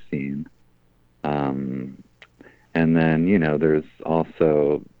other scene. And then, there's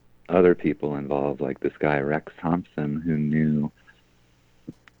also other people involved, like this guy, Rex Thompson, who knew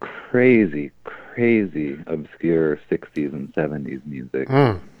crazy, obscure 60s and 70s music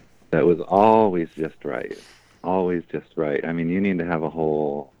that was always just right. Always just right. I mean, you need to have the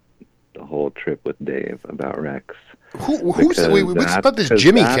whole trip with Dave about Rex. What's about this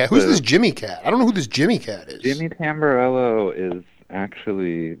Jimmy Cat? Who's this Jimmy Cat? I don't know who this Jimmy Cat is. Jimmy Tamborello is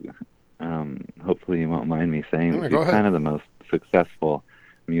actually, hopefully you won't mind me saying, he's kind of the most successful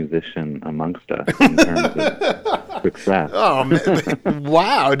musician amongst us in terms of success. Oh, man.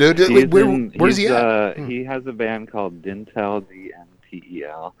 Wow, dude. Where's he at? He has a band called Dintel,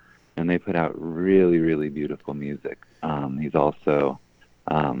 DNTEL, and they put out really, really beautiful music. He's also...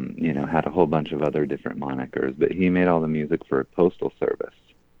 had a whole bunch of other different monikers, but he made all the music for Postal Service.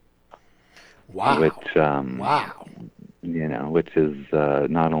 Wow. Which is,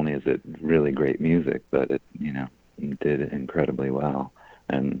 not only is it really great music, but it, did incredibly well,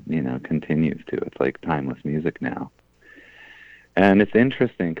 and, continues to. It's like timeless music now. And it's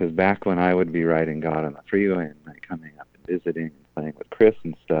interesting because back when I would be riding God on the Freeway and like coming up and visiting and playing with Chris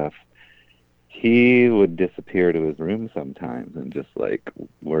and stuff, he would disappear to his room sometimes and just like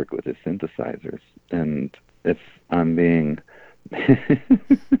work with his synthesizers. And if I'm being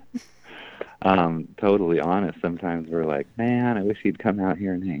totally honest, sometimes we're like, man, I wish he'd come out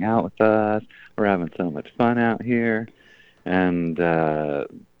here and hang out with us. We're having so much fun out here. And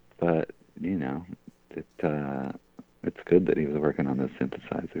but you know, it's good that he was working on those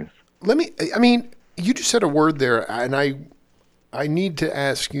synthesizers. I mean, you just said a word there, and I need to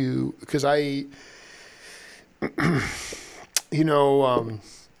ask you, because we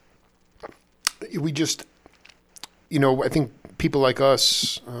just, I think people like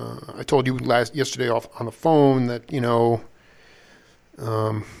us, I told you yesterday on the phone that,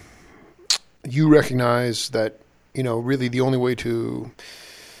 you recognize that, really the only way to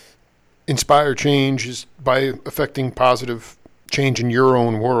inspire change is by affecting positive change in your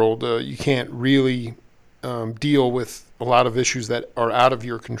own world. You can't really deal with a lot of issues that are out of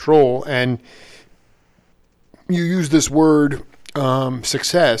your control. And you use this word,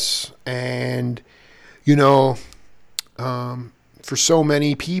 success, and, for so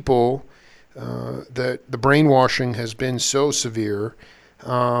many people, that the brainwashing has been so severe.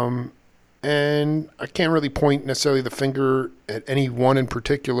 And I can't really point necessarily the finger at any one in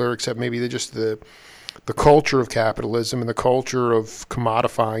particular, except maybe the culture of capitalism and the culture of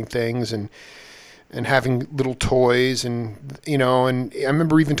commodifying things and having little toys and and I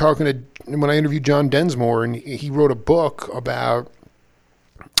remember even talking to when I interviewed John Densmore, and he wrote a book about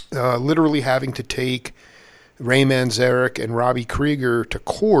literally having to take Ray Manzarek and Robbie Krieger to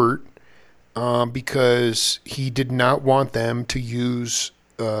court because he did not want them to use.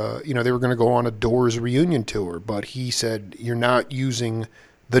 They were going to go on a Doors reunion tour, but he said, you're not using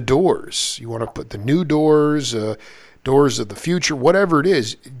the Doors. You want to put the new Doors, Doors of the future, whatever it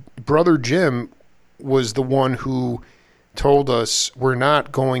is. Brother Jim was the one who told us we're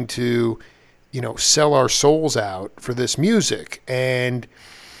not going to, sell our souls out for this music. And,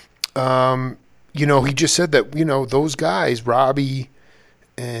 he just said that, those guys, Robbie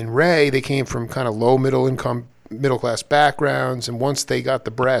and Ray, they came from kind of low middle class backgrounds, and once they got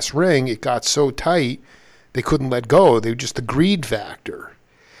the brass ring, it got so tight they couldn't let go. They were just the greed factor.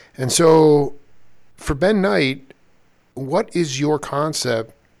 And so for Ben Knight, what is your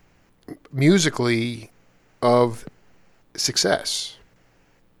concept musically of success?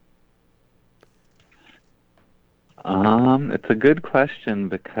 It's a good question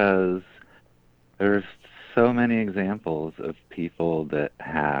because there's so many examples of people that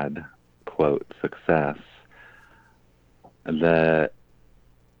had, quote, success. That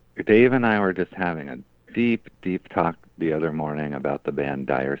Dave and I were just having a deep talk the other morning about the band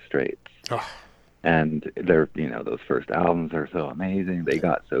Dire Straits. Oh. And they're, those first albums are so amazing. They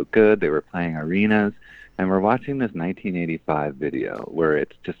got so good. They were playing arenas. And we're watching this 1985 video where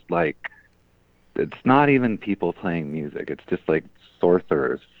it's just like, it's not even people playing music. It's just like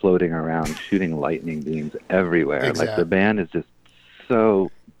sorcerers floating around, shooting lightning beams everywhere. Exactly. Like the band is just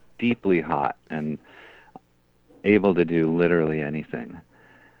so deeply hot and able to do literally anything.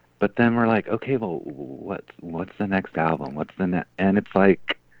 But then we're like, okay, well, what's the next album? What's the next? And it's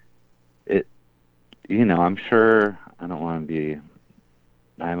like, I'm sure, I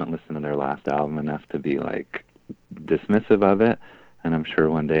haven't listened to their last album enough to be like dismissive of it. And I'm sure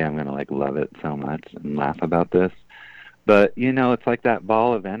one day I'm going to like love it so much and laugh about this. But, it's like that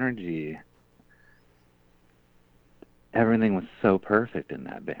ball of energy. Everything was so perfect in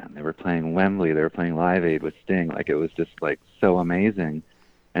that band. They were playing Wembley. They were playing Live Aid with Sting. Like, it was just, like, so amazing.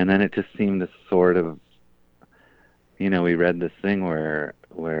 And then it just seemed to sort of, we read this thing where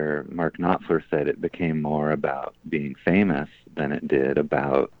Mark Knopfler said it became more about being famous than it did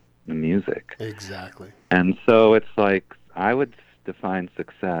about the music. Exactly. And so it's like, I would define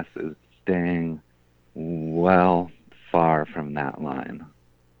success as staying well far from that line.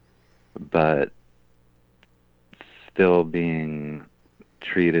 But still being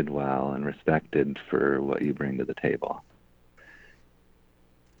treated well and respected for what you bring to the table.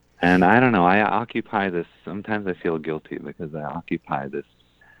 And I don't know, I occupy this, sometimes I feel guilty because I occupy this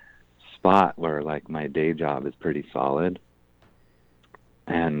spot where like my day job is pretty solid,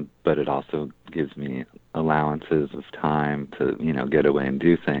 but it also gives me allowances of time to, get away and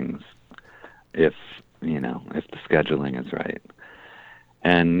do things if the scheduling is right.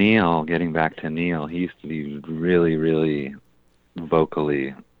 And Neil, getting back to Neil, he used to be really, really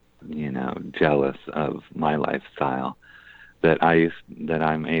vocally, jealous of my lifestyle. That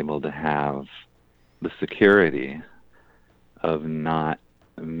I'm able to have the security of not,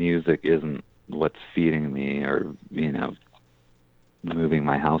 music isn't what's feeding me or, moving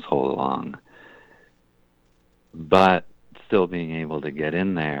my household along, but still being able to get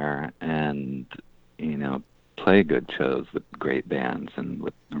in there and, you know, play good shows with great bands and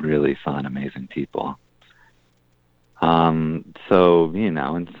with really fun, amazing people. So, you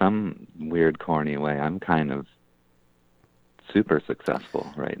know, in some weird, corny way, I'm kind of super successful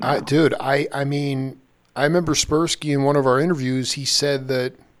right now. I mean, I remember Spursky in one of our interviews, he said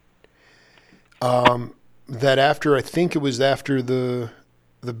that that after, I think it was after the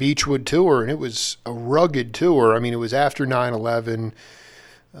Beachwood tour, and it was a rugged tour. I mean, it was after 9/11.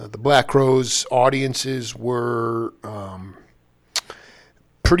 The Black Crowes audiences were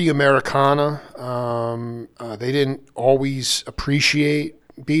pretty Americana. They didn't always appreciate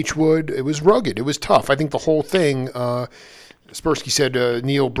Beachwood. It was rugged. It was tough. I think the whole thing, Spursky said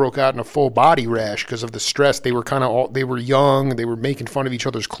Neil broke out in a full body rash because of the stress. They were they were young. They were making fun of each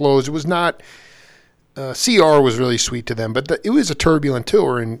other's clothes. It was not, CR was really sweet to them, but it was a turbulent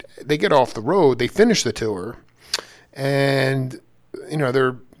tour, and they get off the road. They finish the tour, and, you know,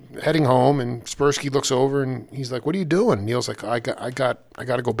 they're heading home, and Spursky looks over and he's like, "What are you doing?" And Neil's like, I got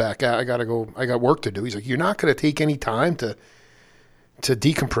to go back out. I got work to do. He's like, "You're not going to take any time to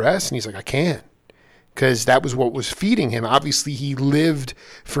decompress?" And he's like, "I can't." Because that was what was feeding him. Obviously, he lived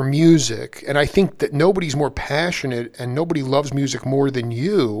for music. And I think that nobody's more passionate and nobody loves music more than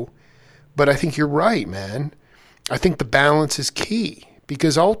you. But I think you're right, man. I think the balance is key.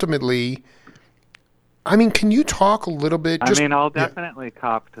 Because ultimately, I mean, can you talk a little bit? I mean, I'll definitely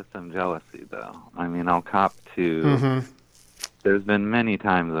cop to some jealousy, though. I mean, I'll cop to... Mm-hmm. There's been many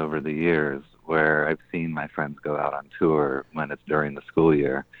times over the years where I've seen my friends go out on tour when it's during the school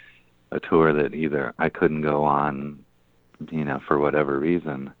year. A tour that either I couldn't go on, you know, for whatever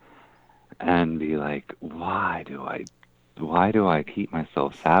reason, and be like, why do I keep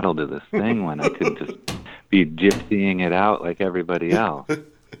myself saddled to this thing when I could just be gypsying it out like everybody else?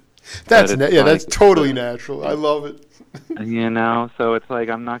 That's totally natural. I love it. You know, so it's like,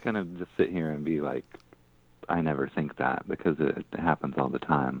 I'm not going to just sit here and be like, I never think that, because it happens all the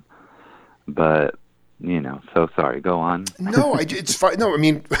time. But, you know, so sorry. Go on. No, it's fine. No, I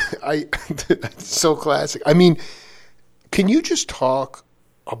mean, it's so classic. I mean, can you just talk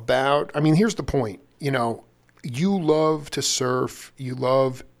about, I mean, here's the point. You know, you love to surf. You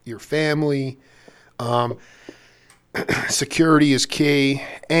love your family. Security is key.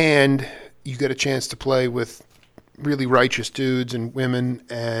 And you get a chance to play with really righteous dudes and women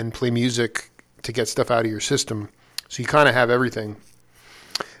and play music to get stuff out of your system. So you kind of have everything.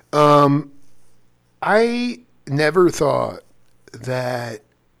 I never thought that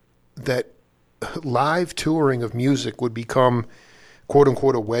live touring of music would become, quote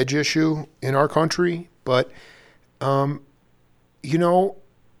unquote, a wedge issue in our country. But, you know,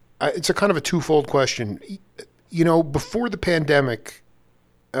 it's a kind of a twofold question. You know, before the pandemic,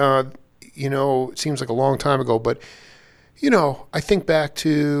 you know, it seems like a long time ago, but, you know, I think back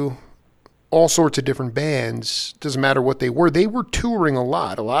to all sorts of different bands. Doesn't matter what they were touring a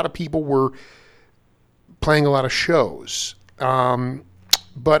lot. A lot of people were playing a lot of shows.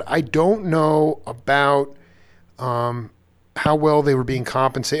 But I don't know about how well they were being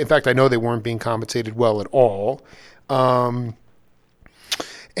compensated. In fact, I know they weren't being compensated well at all. And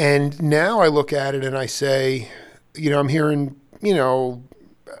now I look at it and I say, you know, I'm hearing, you know,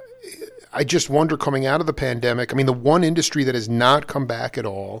 I just wonder, coming out of the pandemic, I mean, the one industry that has not come back at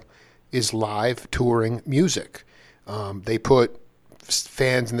all is live touring music. They put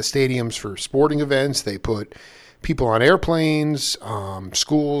fans in the stadiums for sporting events. They put people on airplanes.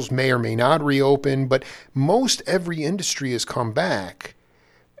 Schools may or may not reopen, but most every industry has come back.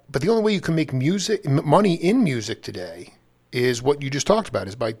 But the only way you can make money in music today is what you just talked about,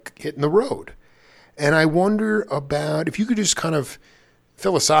 is by hitting the road. And I wonder about, if you could just kind of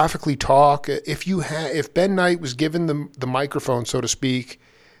philosophically talk, if Ben Knight was given the microphone, so to speak,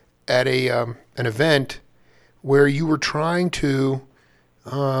 at an event where you were trying to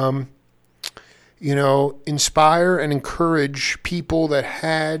you know, inspire and encourage people that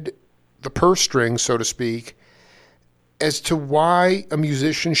had the purse strings, so to speak, as to why a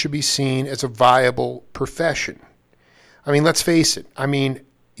musician should be seen as a viable profession. I mean, let's face it. I mean,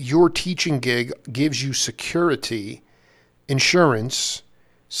 your teaching gig gives you security, insurance,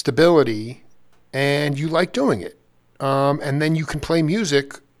 stability, and you like doing it. And then you can play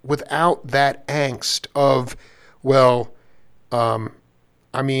music without that angst of, well,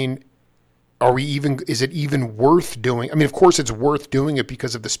 I mean, is it even worth doing? I mean, of course it's worth doing it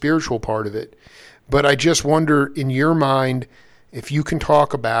because of the spiritual part of it. But I just wonder, in your mind, if you can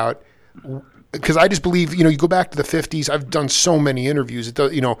talk about because I just believe, you go back to the 50s. I've done so many interviews.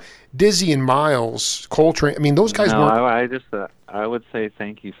 Dizzy and Miles, Coltrane. I mean, those guys No, weren't. I would say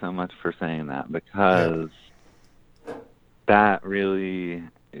thank you so much for saying that, because that really,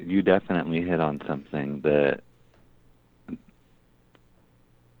 you definitely hit on something that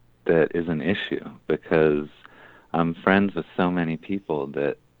is an issue, because I'm friends with so many people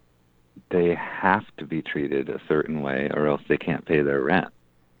that they have to be treated a certain way or else they can't pay their rent.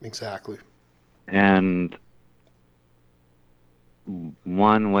 Exactly. And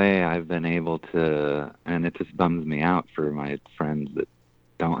one way I've been able to, and it just bums me out for my friends that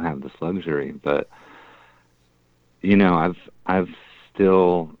don't have this luxury, but I've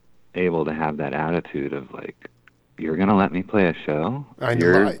still able to have that attitude of like, you're gonna let me play a show? I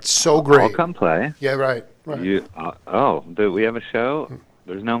know, it's so great. I'll come play. Yeah, right. Do we have a show?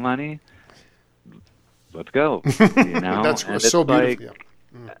 There's no money. Let's go. That's and so it's beautiful.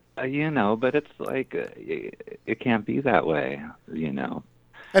 Like, but it's like it can't be that way.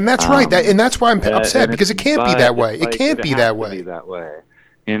 And that's right. And that's why I'm upset, because it can't be that way. Like, it can't be that way. Be that way.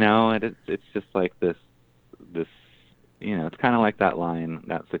 And it's just like this. It's kind of like that line,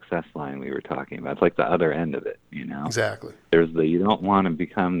 that success line we were talking about. It's like the other end of it. Exactly. There's you don't want to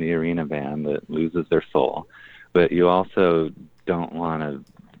become the arena band that loses their soul, but you also don't want to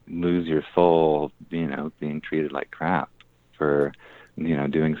lose your soul, being treated like crap for,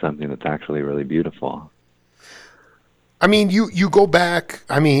 doing something that's actually really beautiful. I mean, you go back,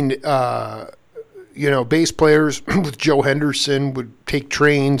 bass players with Joe Henderson would take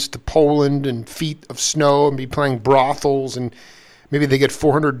trains to Poland and feet of snow and be playing brothels, and maybe they get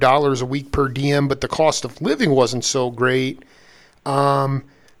 $400 a week per diem, but the cost of living wasn't so great.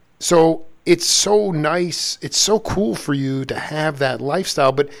 So it's so nice. It's so cool for you to have that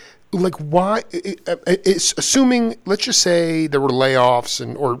lifestyle, but like, why? It's assuming, let's just say there were layoffs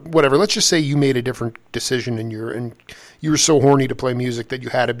or whatever. Let's just say you made a different decision and you were so horny to play music that you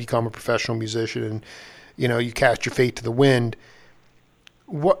had to become a professional musician, and you cast your fate to the wind.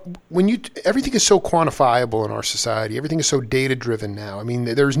 Everything is so quantifiable in our society. Everything is so data driven now. I mean,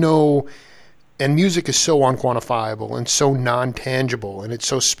 and music is so unquantifiable and so non-tangible, and it's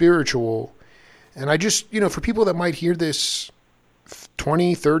so spiritual. And I just, for people that might hear this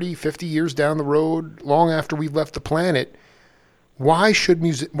 20, 30, 50 years down the road, long after we've left the planet, why should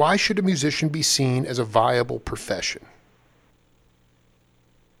a musician be seen as a viable profession?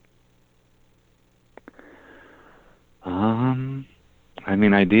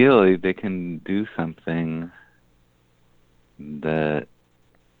 Ideally, they can do something that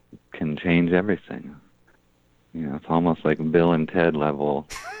can change everything. It's almost like Bill and Ted level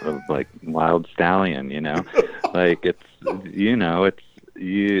of like Wild Stallion, like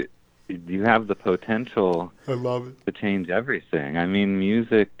you have the potential. I love it. To change everything.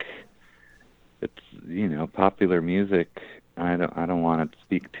 Music, it's, popular music. I don't want to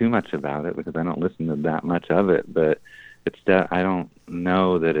speak too much about it because I don't listen to that much of it, but it's that I don't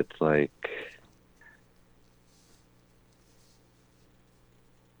know that it's like,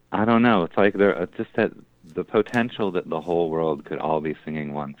 I don't know. It's like it's just that the potential that the whole world could all be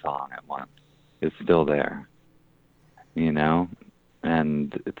singing one song at once is still there,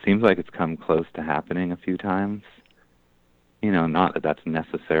 and it seems like it's come close to happening a few times. Not that that's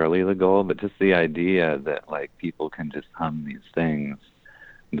necessarily the goal, but just the idea that like people can just hum these things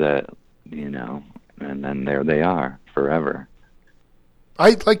that, and then there they are forever.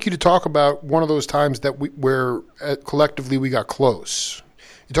 I'd like you to talk about one of those times that where collectively we got close.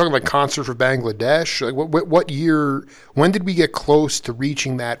 You're talking like Concert for Bangladesh. Like what year? When did we get close to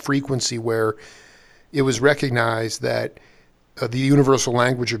reaching that frequency where it was recognized that the universal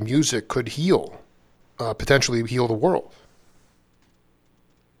language of music could potentially heal the world?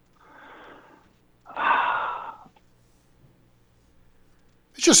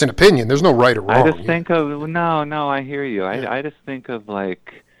 It's just an opinion. There's no right or wrong. I just think of no. I hear you. I just think of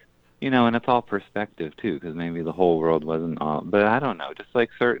like, and it's all perspective too, because maybe the whole world wasn't all. But I don't know. Just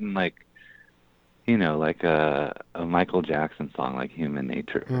like certain like, like a Michael Jackson song like Human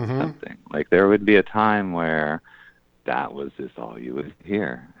Nature or something. Like there would be a time where that was just all you would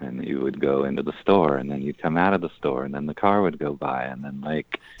hear, and you would go into the store, and then you'd come out of the store, and then the car would go by, and then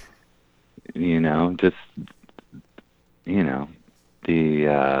like, just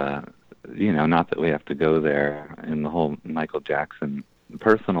the not that we have to go there in the whole Michael Jackson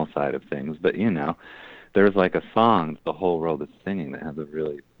personal side of things, but there's like a song the whole world is singing that has a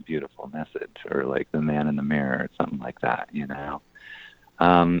really beautiful message, or like The Man in the Mirror or something like that,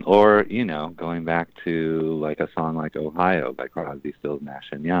 or going back to like a song like Ohio by Crosby, Stills, Nash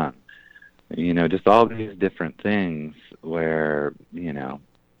and Young, just all these different things where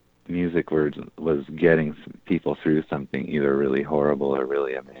music was getting people through something either really horrible or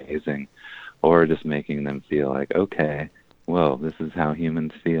really amazing, or just making them feel like, okay, well, this is how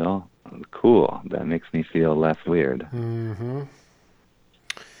humans feel. Cool. That makes me feel less weird. Mm-hmm.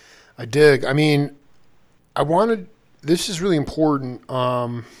 I dig. I mean, this is really important.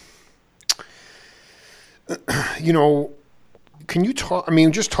 You know, can you talk, I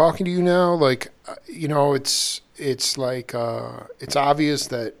mean, just talking to you now, like, you know, it's like, it's obvious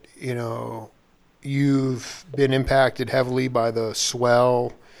that, you know, you've been impacted heavily by the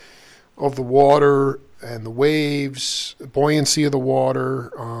swell of the water and the waves, the buoyancy of the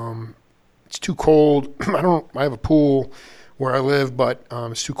water. It's too cold. I have a pool where I live, but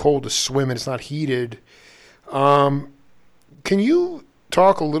it's too cold to swim and it's not heated. Can you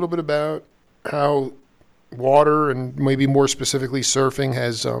talk a little bit about how water and maybe more specifically surfing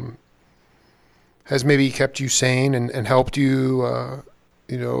has maybe kept you sane and helped you,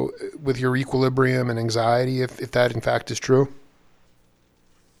 you know, with your equilibrium and anxiety, if that in fact is true?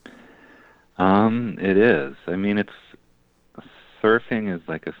 It is. I mean, surfing is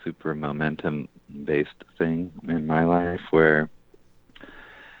like a super momentum-based thing in my life where,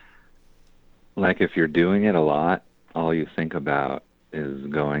 like, if you're doing it a lot, all you think about is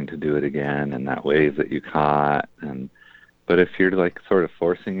going to do it again and that wave that you caught. But if you're like sort of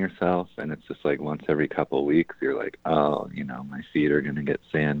forcing yourself and it's just like once every couple of weeks, you're like, oh, you know, my feet are going to get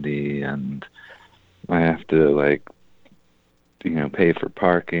sandy and I have to, like, you know, pay for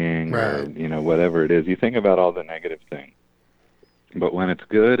parking, right, or, you know, whatever it is. You think about all the negative things. But when it's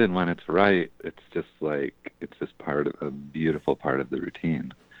good and when it's right, it's just a beautiful part of the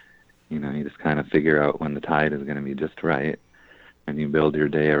routine. You know, you just kind of figure out when the tide is going to be just right, and you build your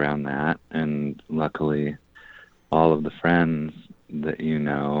day around that. And luckily, all of the friends that you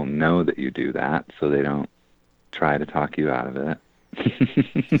know that you do that, so they don't try to talk you out of it.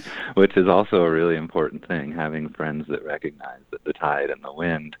 Which is also a really important thing, having friends that recognize that the tide and the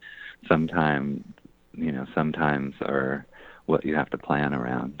wind sometimes are what you have to plan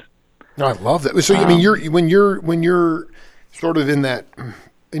around. No, I love that. So I mean, when you're sort of in that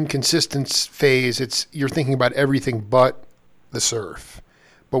inconsistent phase, you're thinking about everything but the surf.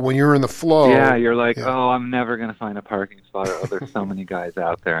 But when you're in the flow, yeah, you're like, oh, I'm never going to find a parking spot, or there's so many guys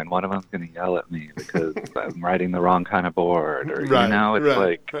out there, and one of them's going to yell at me because I'm riding the wrong kind of board, or right, you know, it's right,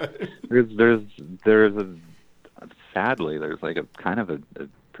 like right. Sadly, there's like a kind of a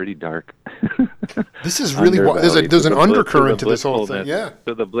pretty dark. This is really there's an undercurrent to this whole thing. Yeah.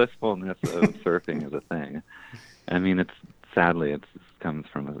 So the blissfulness of surfing is a thing. I mean, it comes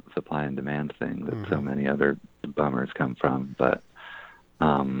from a supply and demand thing that so many other bummers come from, but.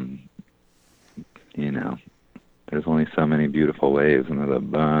 You know, there's only so many beautiful waves, and there's a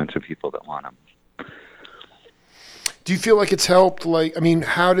bunch of people that want them. Do you feel like it's helped? Like, I mean,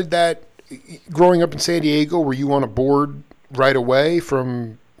 how did that, growing up in San Diego, were you on a board right away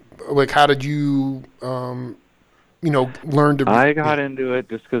from, like, how did you, you know, learn to? I got into it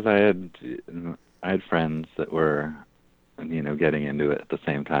just because I had friends that were, you know, getting into it at the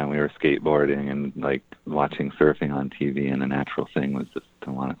same time. We were skateboarding and like watching surfing on TV, and a natural thing was just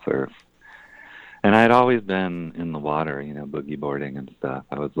to want to surf. And I'd always been in the water, you know, boogie boarding and stuff.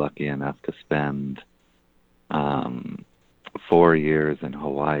 I was lucky enough to spend 4 years in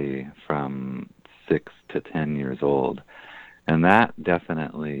Hawaii from 6 to 10 years old. And that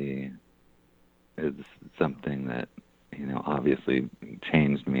definitely is something that, you know, obviously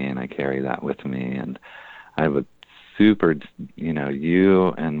changed me, and I carry that with me. And I would super, you know, you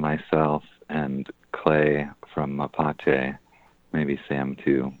and myself and Clay from Mapache, maybe Sam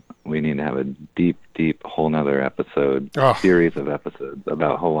too. We need to have a deep whole nother series of episodes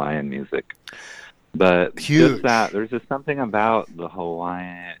about Hawaiian music. But huge. There's just something about the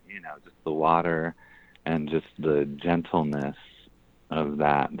Hawaiian, you know, just the water and just the gentleness of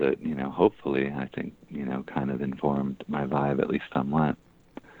that, you know, hopefully, I think, you know, kind of informed my vibe, at least somewhat.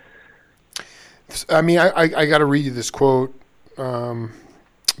 I mean, I got to read you this quote. Been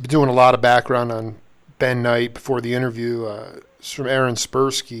doing a lot of background on Ben Knight before the interview. It's from Aaron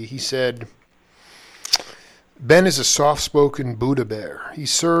Spursky. He said, Ben is a soft-spoken Buddha bear. He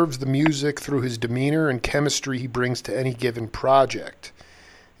serves the music through his demeanor and chemistry he brings to any given project.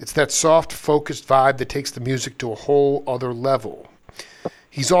 It's that soft, focused vibe that takes the music to a whole other level.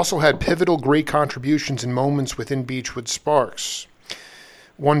 He's also had pivotal great contributions in moments within Beachwood Sparks.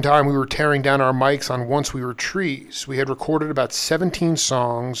 One time we were tearing down our mics on Once We Were Trees. We had recorded about 17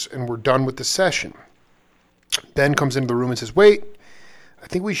 songs and were done with the session. Ben comes into the room and says, wait, I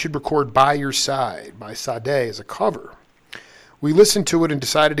think we should record By Your Side by Sade as a cover. We listened to it and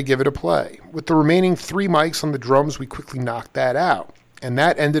decided to give it a play. With the remaining 3 mics on the drums, we quickly knocked that out. And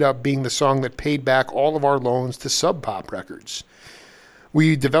that ended up being the song that paid back all of our loans to Sub Pop Records.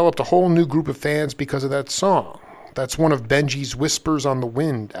 We developed a whole new group of fans because of that song. That's one of Benji's whispers on the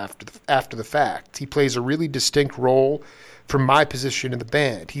wind after the fact. He plays a really distinct role from my position in the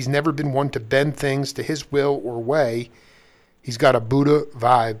band. He's never been one to bend things to his will or way. He's got a Buddha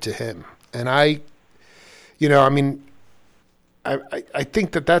vibe to him. And I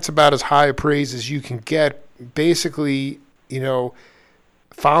think that that's about as high a praise as you can get. Basically,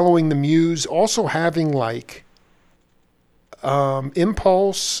 following the muse, also having like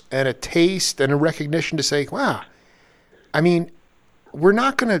impulse and a taste and a recognition to say, wow, we're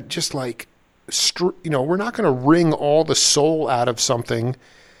not going to just like, we're not going to wring all the soul out of something,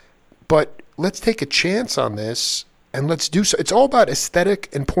 but let's take a chance on this and let's do so. It's all about aesthetic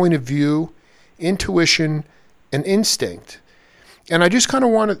and point of view, intuition and instinct. And I just kind of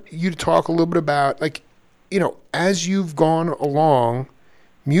wanted you to talk a little bit about, like, as you've gone along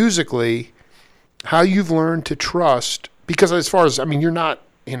musically, how you've learned to trust, because as far as, you're not,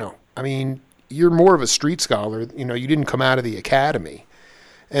 you're more of a street scholar, you didn't come out of the academy.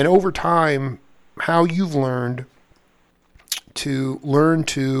 And over time, how you've learned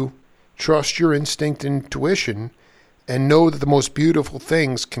to trust your instinct and intuition and know that the most beautiful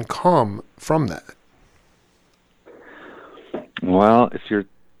things can come from that. Well, if you're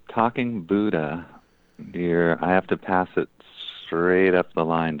talking Buddha, I have to pass it straight up the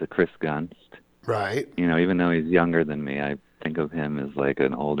line to Chris Gunst. Right. Even though he's younger than me, I think of him as like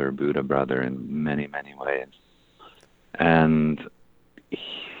an older Buddha brother in many, many ways. And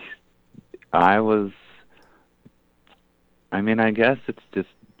I guess it's just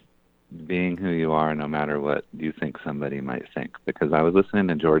being who you are no matter what you think somebody might think. Because I was listening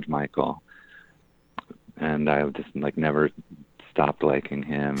to George Michael, and I just like never stopped liking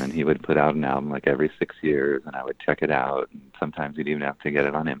him, and he would put out an album like every 6 years, and I would check it out, and sometimes he'd even have to get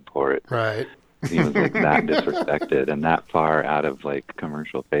it on import. Right. He was like that disrespected and that far out of like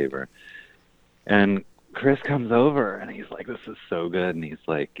commercial favor. And Chris comes over and he's like, this is so good. And he's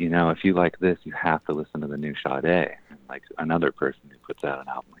like, if you like this, you have to listen to the new Sade. And like another person who puts out an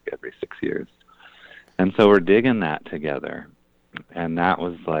album like every 6 years. And so we're digging that together. And that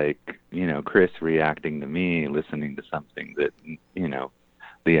was like, Chris reacting to me, listening to something that,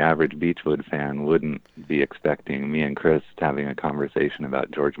 the average Beachwood fan wouldn't be expecting. Me and Chris having a conversation about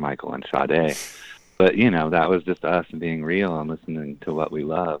George Michael and Sade. But, that was just us being real and listening to what we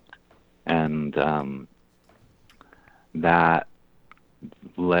loved. And that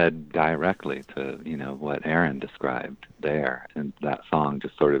led directly to, what Aaron described there, and that song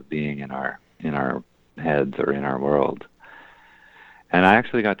just sort of being in our heads or in our world. And I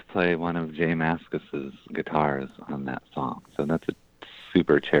actually got to play one of Jay Mascis's guitars on that song. So that's a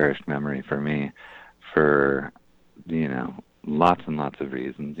super cherished memory for me for, lots and lots of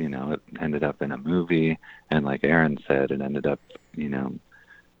reasons. It ended up in a movie, and like Aaron said, it ended up,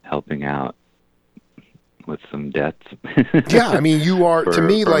 helping out with some debts. Yeah, you are, to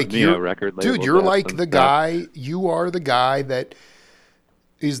me, like, record label dude, you're like the stuff. guy, you are the guy that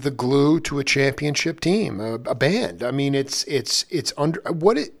is the glue to a championship team, a band. It's under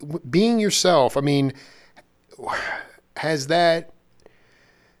being yourself. Has that,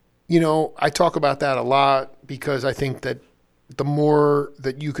 I talk about that a lot because I think that the more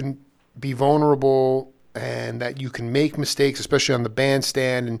that you can be vulnerable and that you can make mistakes, especially on the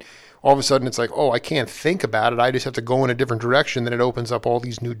bandstand, and all of a sudden it's like, oh, I can't think about it. I just have to go in a different direction. Then it opens up all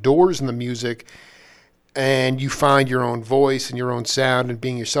these new doors in the music, and you find your own voice and your own sound and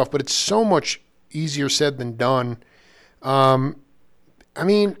being yourself. But it's so much easier said than done. It's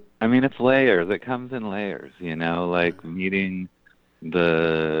layers. It comes in layers, like meeting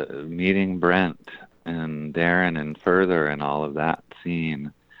Brent and Darren and Further and all of that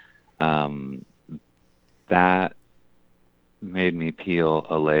scene. That made me peel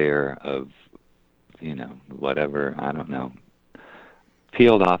a layer of, whatever, I don't know,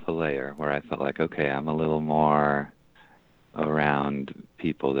 peeled off a layer where I felt like, okay, I'm a little more around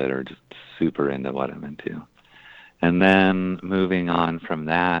people that are just super into what I'm into. And then moving on from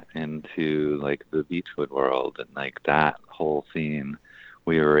that into like the Beachwood world and like that whole scene,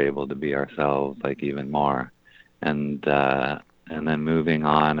 we were able to be ourselves like even more. And then moving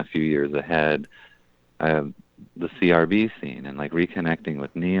on a few years ahead, the CRB scene and like reconnecting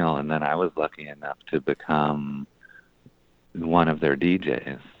with Neil. And then I was lucky enough to become one of their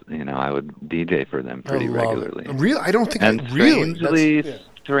DJs. I would DJ for them pretty regularly. Really? I don't think and I really.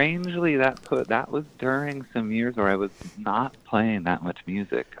 Strangely, that was during some years where I was not playing that much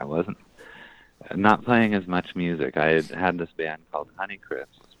music. I wasn't not playing as much music. I had this band called Honeycrisp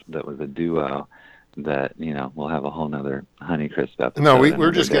that was a duo, that, you know, we'll have a whole nother Honeycrisp episode. No,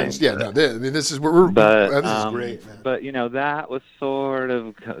 we're just day. getting, yeah, no, this is, this is great, man. But, you know, that was sort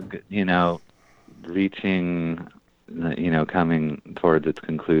of, you know, reaching, you know, coming towards its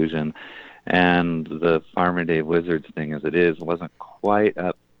conclusion. And the Farmer Dave Wizards thing, as it is, wasn't quite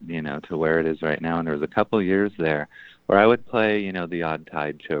up, you know, to where it is right now. And there was a couple of years there where I would play, you know, the odd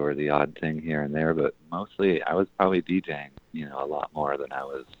Tide show or the odd thing here and there, but mostly I was probably DJing, you know, a lot more than I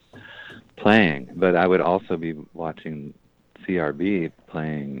was playing. But I would also be watching CRB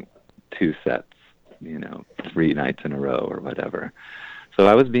playing 2 sets, you know, 3 nights in a row or whatever. So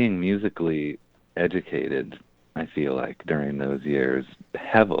I was being musically educated, I feel like, during those years,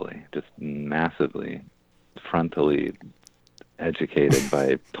 heavily, just massively, frontally educated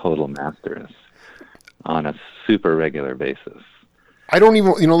by total masters on a super regular basis. I don't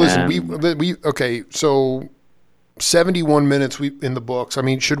even, you know, listen, we okay, so 71 minutes in the books. I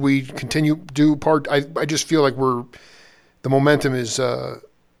mean, should we continue do part? I just feel like the momentum is,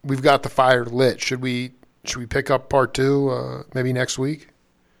 we've got the fire lit. Should we pick up part 2 maybe next week?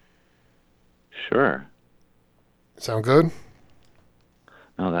 Sure. Sound good?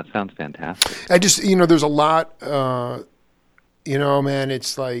 No, that sounds fantastic. I just, you know, there's a lot, you know, man,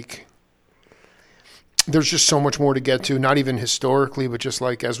 it's like, there's just so much more to get to, not even historically, but just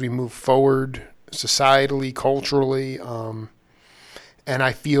like as we move forward, societally, culturally. And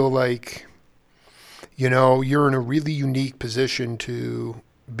I feel like, you know, you're in a really unique position to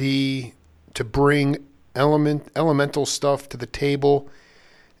bring elemental stuff to the table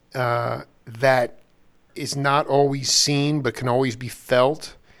that is not always seen, but can always be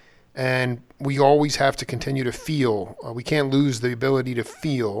felt. And we always have to continue to feel. We can't lose the ability to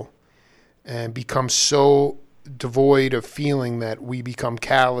feel and become so devoid of feeling that we become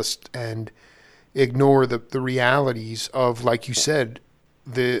calloused and ignore the realities of, like you said,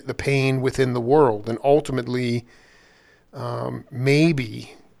 the pain within the world. And ultimately,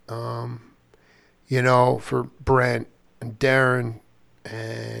 maybe, you know, for Brent and Darren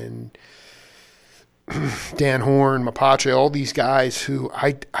and Dan Horn, Mapache, all these guys who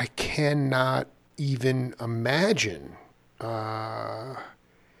I cannot even imagine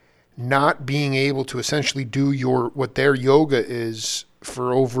not being able to essentially do what their yoga is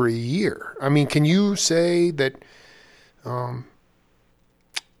for over a year. I mean, can you say that? I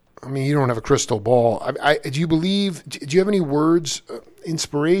mean, you don't have a crystal ball. Do you believe? Do you have any words,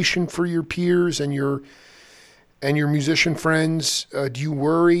 inspiration for your peers and your musician friends? Do you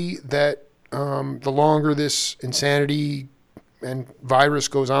worry that the longer this insanity and virus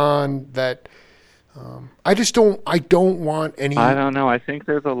goes on, that I don't want any. I don't know. I think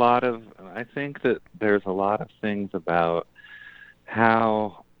that there's a lot of things about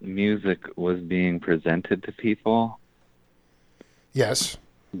how music was being presented to people. Yes.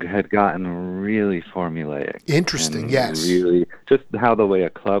 Had gotten really formulaic. Interesting. Yes. Really, just how the way a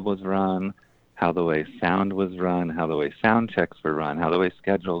club was run, how the way sound was run, how the way sound checks were run, how the way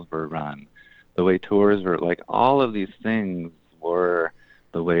schedules were run, the way tours were, like, all of these things were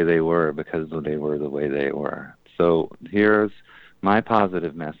the way they were because they were the way they were. So here's my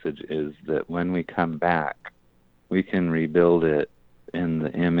positive message, is that when we come back, we can rebuild it in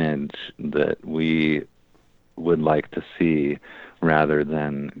the image that we would like to see, rather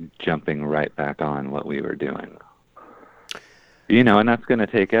than jumping right back on what we were doing. You know, and that's going to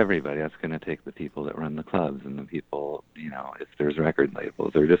take everybody. That's going to take the people that run the clubs and the people, you know, if there's record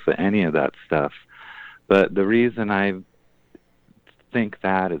labels or just any of that stuff. But the reason I think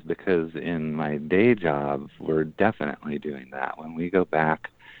that is because in my day job, we're definitely doing that. When we go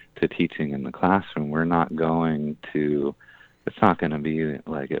back to teaching in the classroom, we're not going to, it's not going to be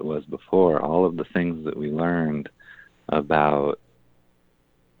like it was before. All of the things that we learned about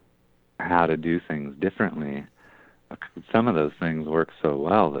how to do things differently, some of those things work so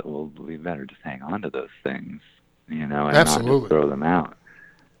well that we better just hang on to those things, you know, and Absolutely. not just throw them out.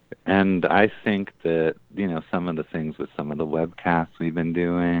 And I think that, you know, some of the things with some of the webcasts we've been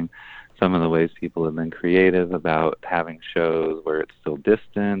doing, some of the ways people have been creative about having shows where it's still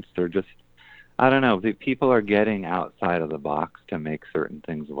distanced, or just, I don't know, people are getting outside of the box to make certain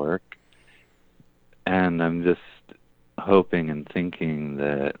things work. And I'm just hoping and thinking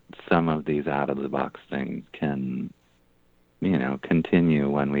that some of these out-of-the-box things can, you know, continue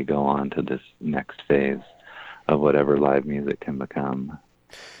when we go on to this next phase of whatever live music can become.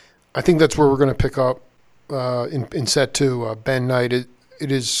 I think that's where we're going to pick up in set 2. Ben Knight, it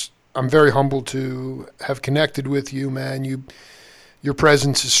is. I'm very humbled to have connected with you, man. Your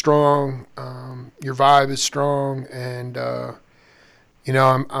presence is strong, your vibe is strong, and you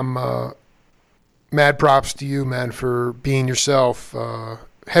know, I'm mad props to you, man, for being yourself,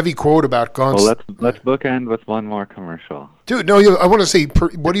 heavy quote about Guns. Well, let's bookend with one more commercial. Dude, no, I want to say,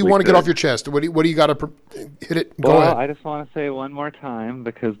 what do you want to get off your chest? What do you got to hit it? Go ahead. I just want to say one more time,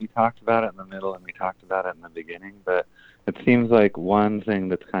 because we talked about it in the middle and we talked about it in the beginning, but it seems like one thing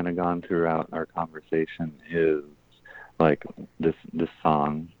that's kind of gone throughout our conversation is like this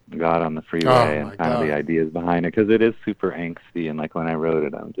song, God on the Freeway, and kind of the ideas behind it, because it is super angsty. And like when I wrote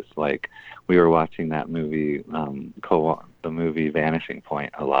it, I'm just like, we were watching that movie, the movie Vanishing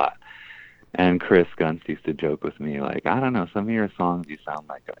Point a lot. And Chris Gunst used to joke with me, like, I don't know, some of your songs, you sound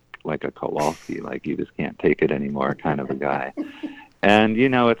like a Kowalski, like you just can't take it anymore kind of a guy. And, you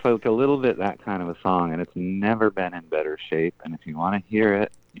know, it's like a little bit that kind of a song, and it's never been in better shape. And if you want to hear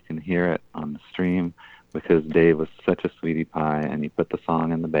it, you can hear it on the stream, because Dave was such a sweetie pie, and he put the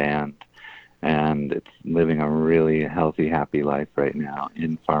song in the band, and it's living a really healthy, happy life right now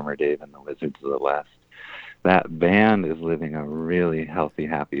in Farmer Dave and the Wizards of the West. That band is living a really healthy,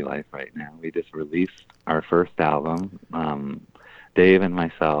 happy life right now. We just released our first album, Dave and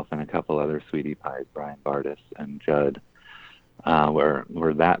myself and a couple other sweetie pies, Brian Bardis and Judd,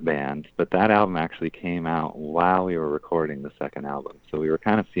 were that band. But that album actually came out while we were recording the second album. So we were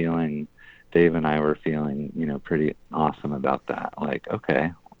kind of feeling, Dave and I were feeling, you know, pretty awesome about that. Like,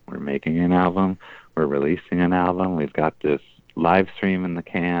 okay, we're making an album, we're releasing an album, we've got this live stream in the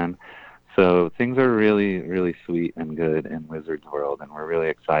can. So things are really, really sweet and good in Wizards World, and we're really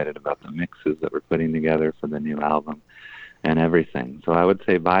excited about the mixes that we're putting together for the new album and everything. So I would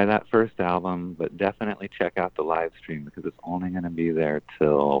say buy that first album, but definitely check out the live stream, because it's only going to be there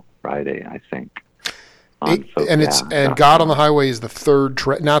till Friday, I think. And God on the Highway is the third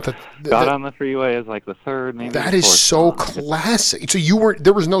track. Not the God on the Freeway is like the third, maybe. That is so classic. So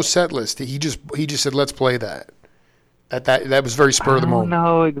there was no set list. He just said, let's play that. That was very spur of the moment. I don't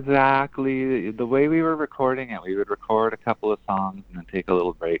know exactly. The way we were recording it, we would record a couple of songs and then take a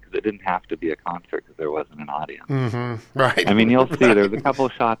little break, because it didn't have to be a concert because there wasn't an audience. Mm-hmm. Right. I mean, you'll see there's a couple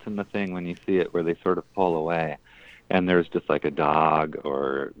of shots in the thing when you see it where they sort of pull away, and there's just like a dog,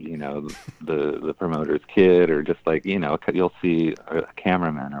 or, you know, the promoter's kid, or just like, you know, you'll see a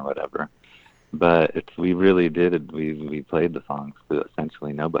cameraman or whatever. But we really did. We played the songs to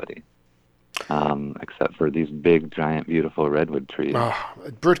essentially nobody. Except for these big, giant, beautiful redwood trees.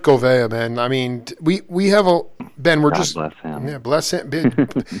 Britt Govea, man. I mean, we have Ben. We're God just bless him. Yeah, bless him.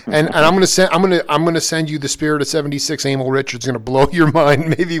 and I'm gonna send you the Spirit of '76. Emil Richards going to blow your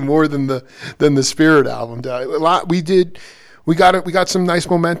mind, maybe more than the Spirit album. We got some nice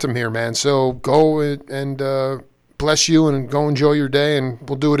momentum here, man. So go and bless you, and go enjoy your day, and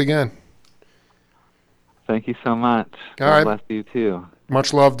we'll do it again. Thank you so much. All right. God bless you too.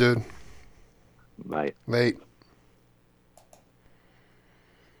 Much love, dude. Bye. Late.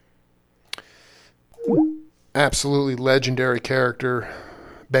 Absolutely legendary character.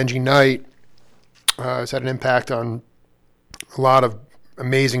 Benji Knight has had an impact on a lot of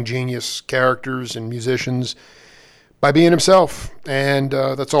amazing genius characters and musicians by being himself. And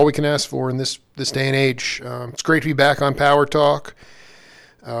that's all we can ask for in this day and age. It's great to be back on Power Talk.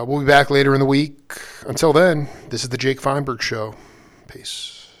 We'll be back later in the week. Until then, this is the Jake Feinberg Show.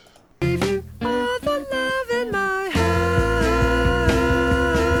 Peace.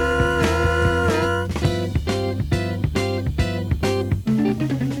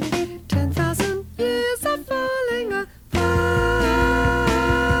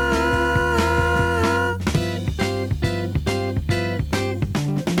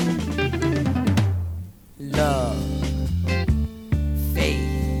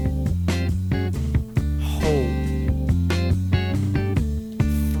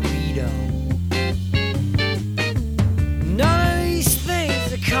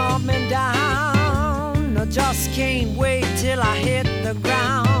 Just can't wait till I hit the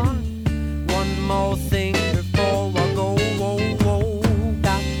ground. One more thing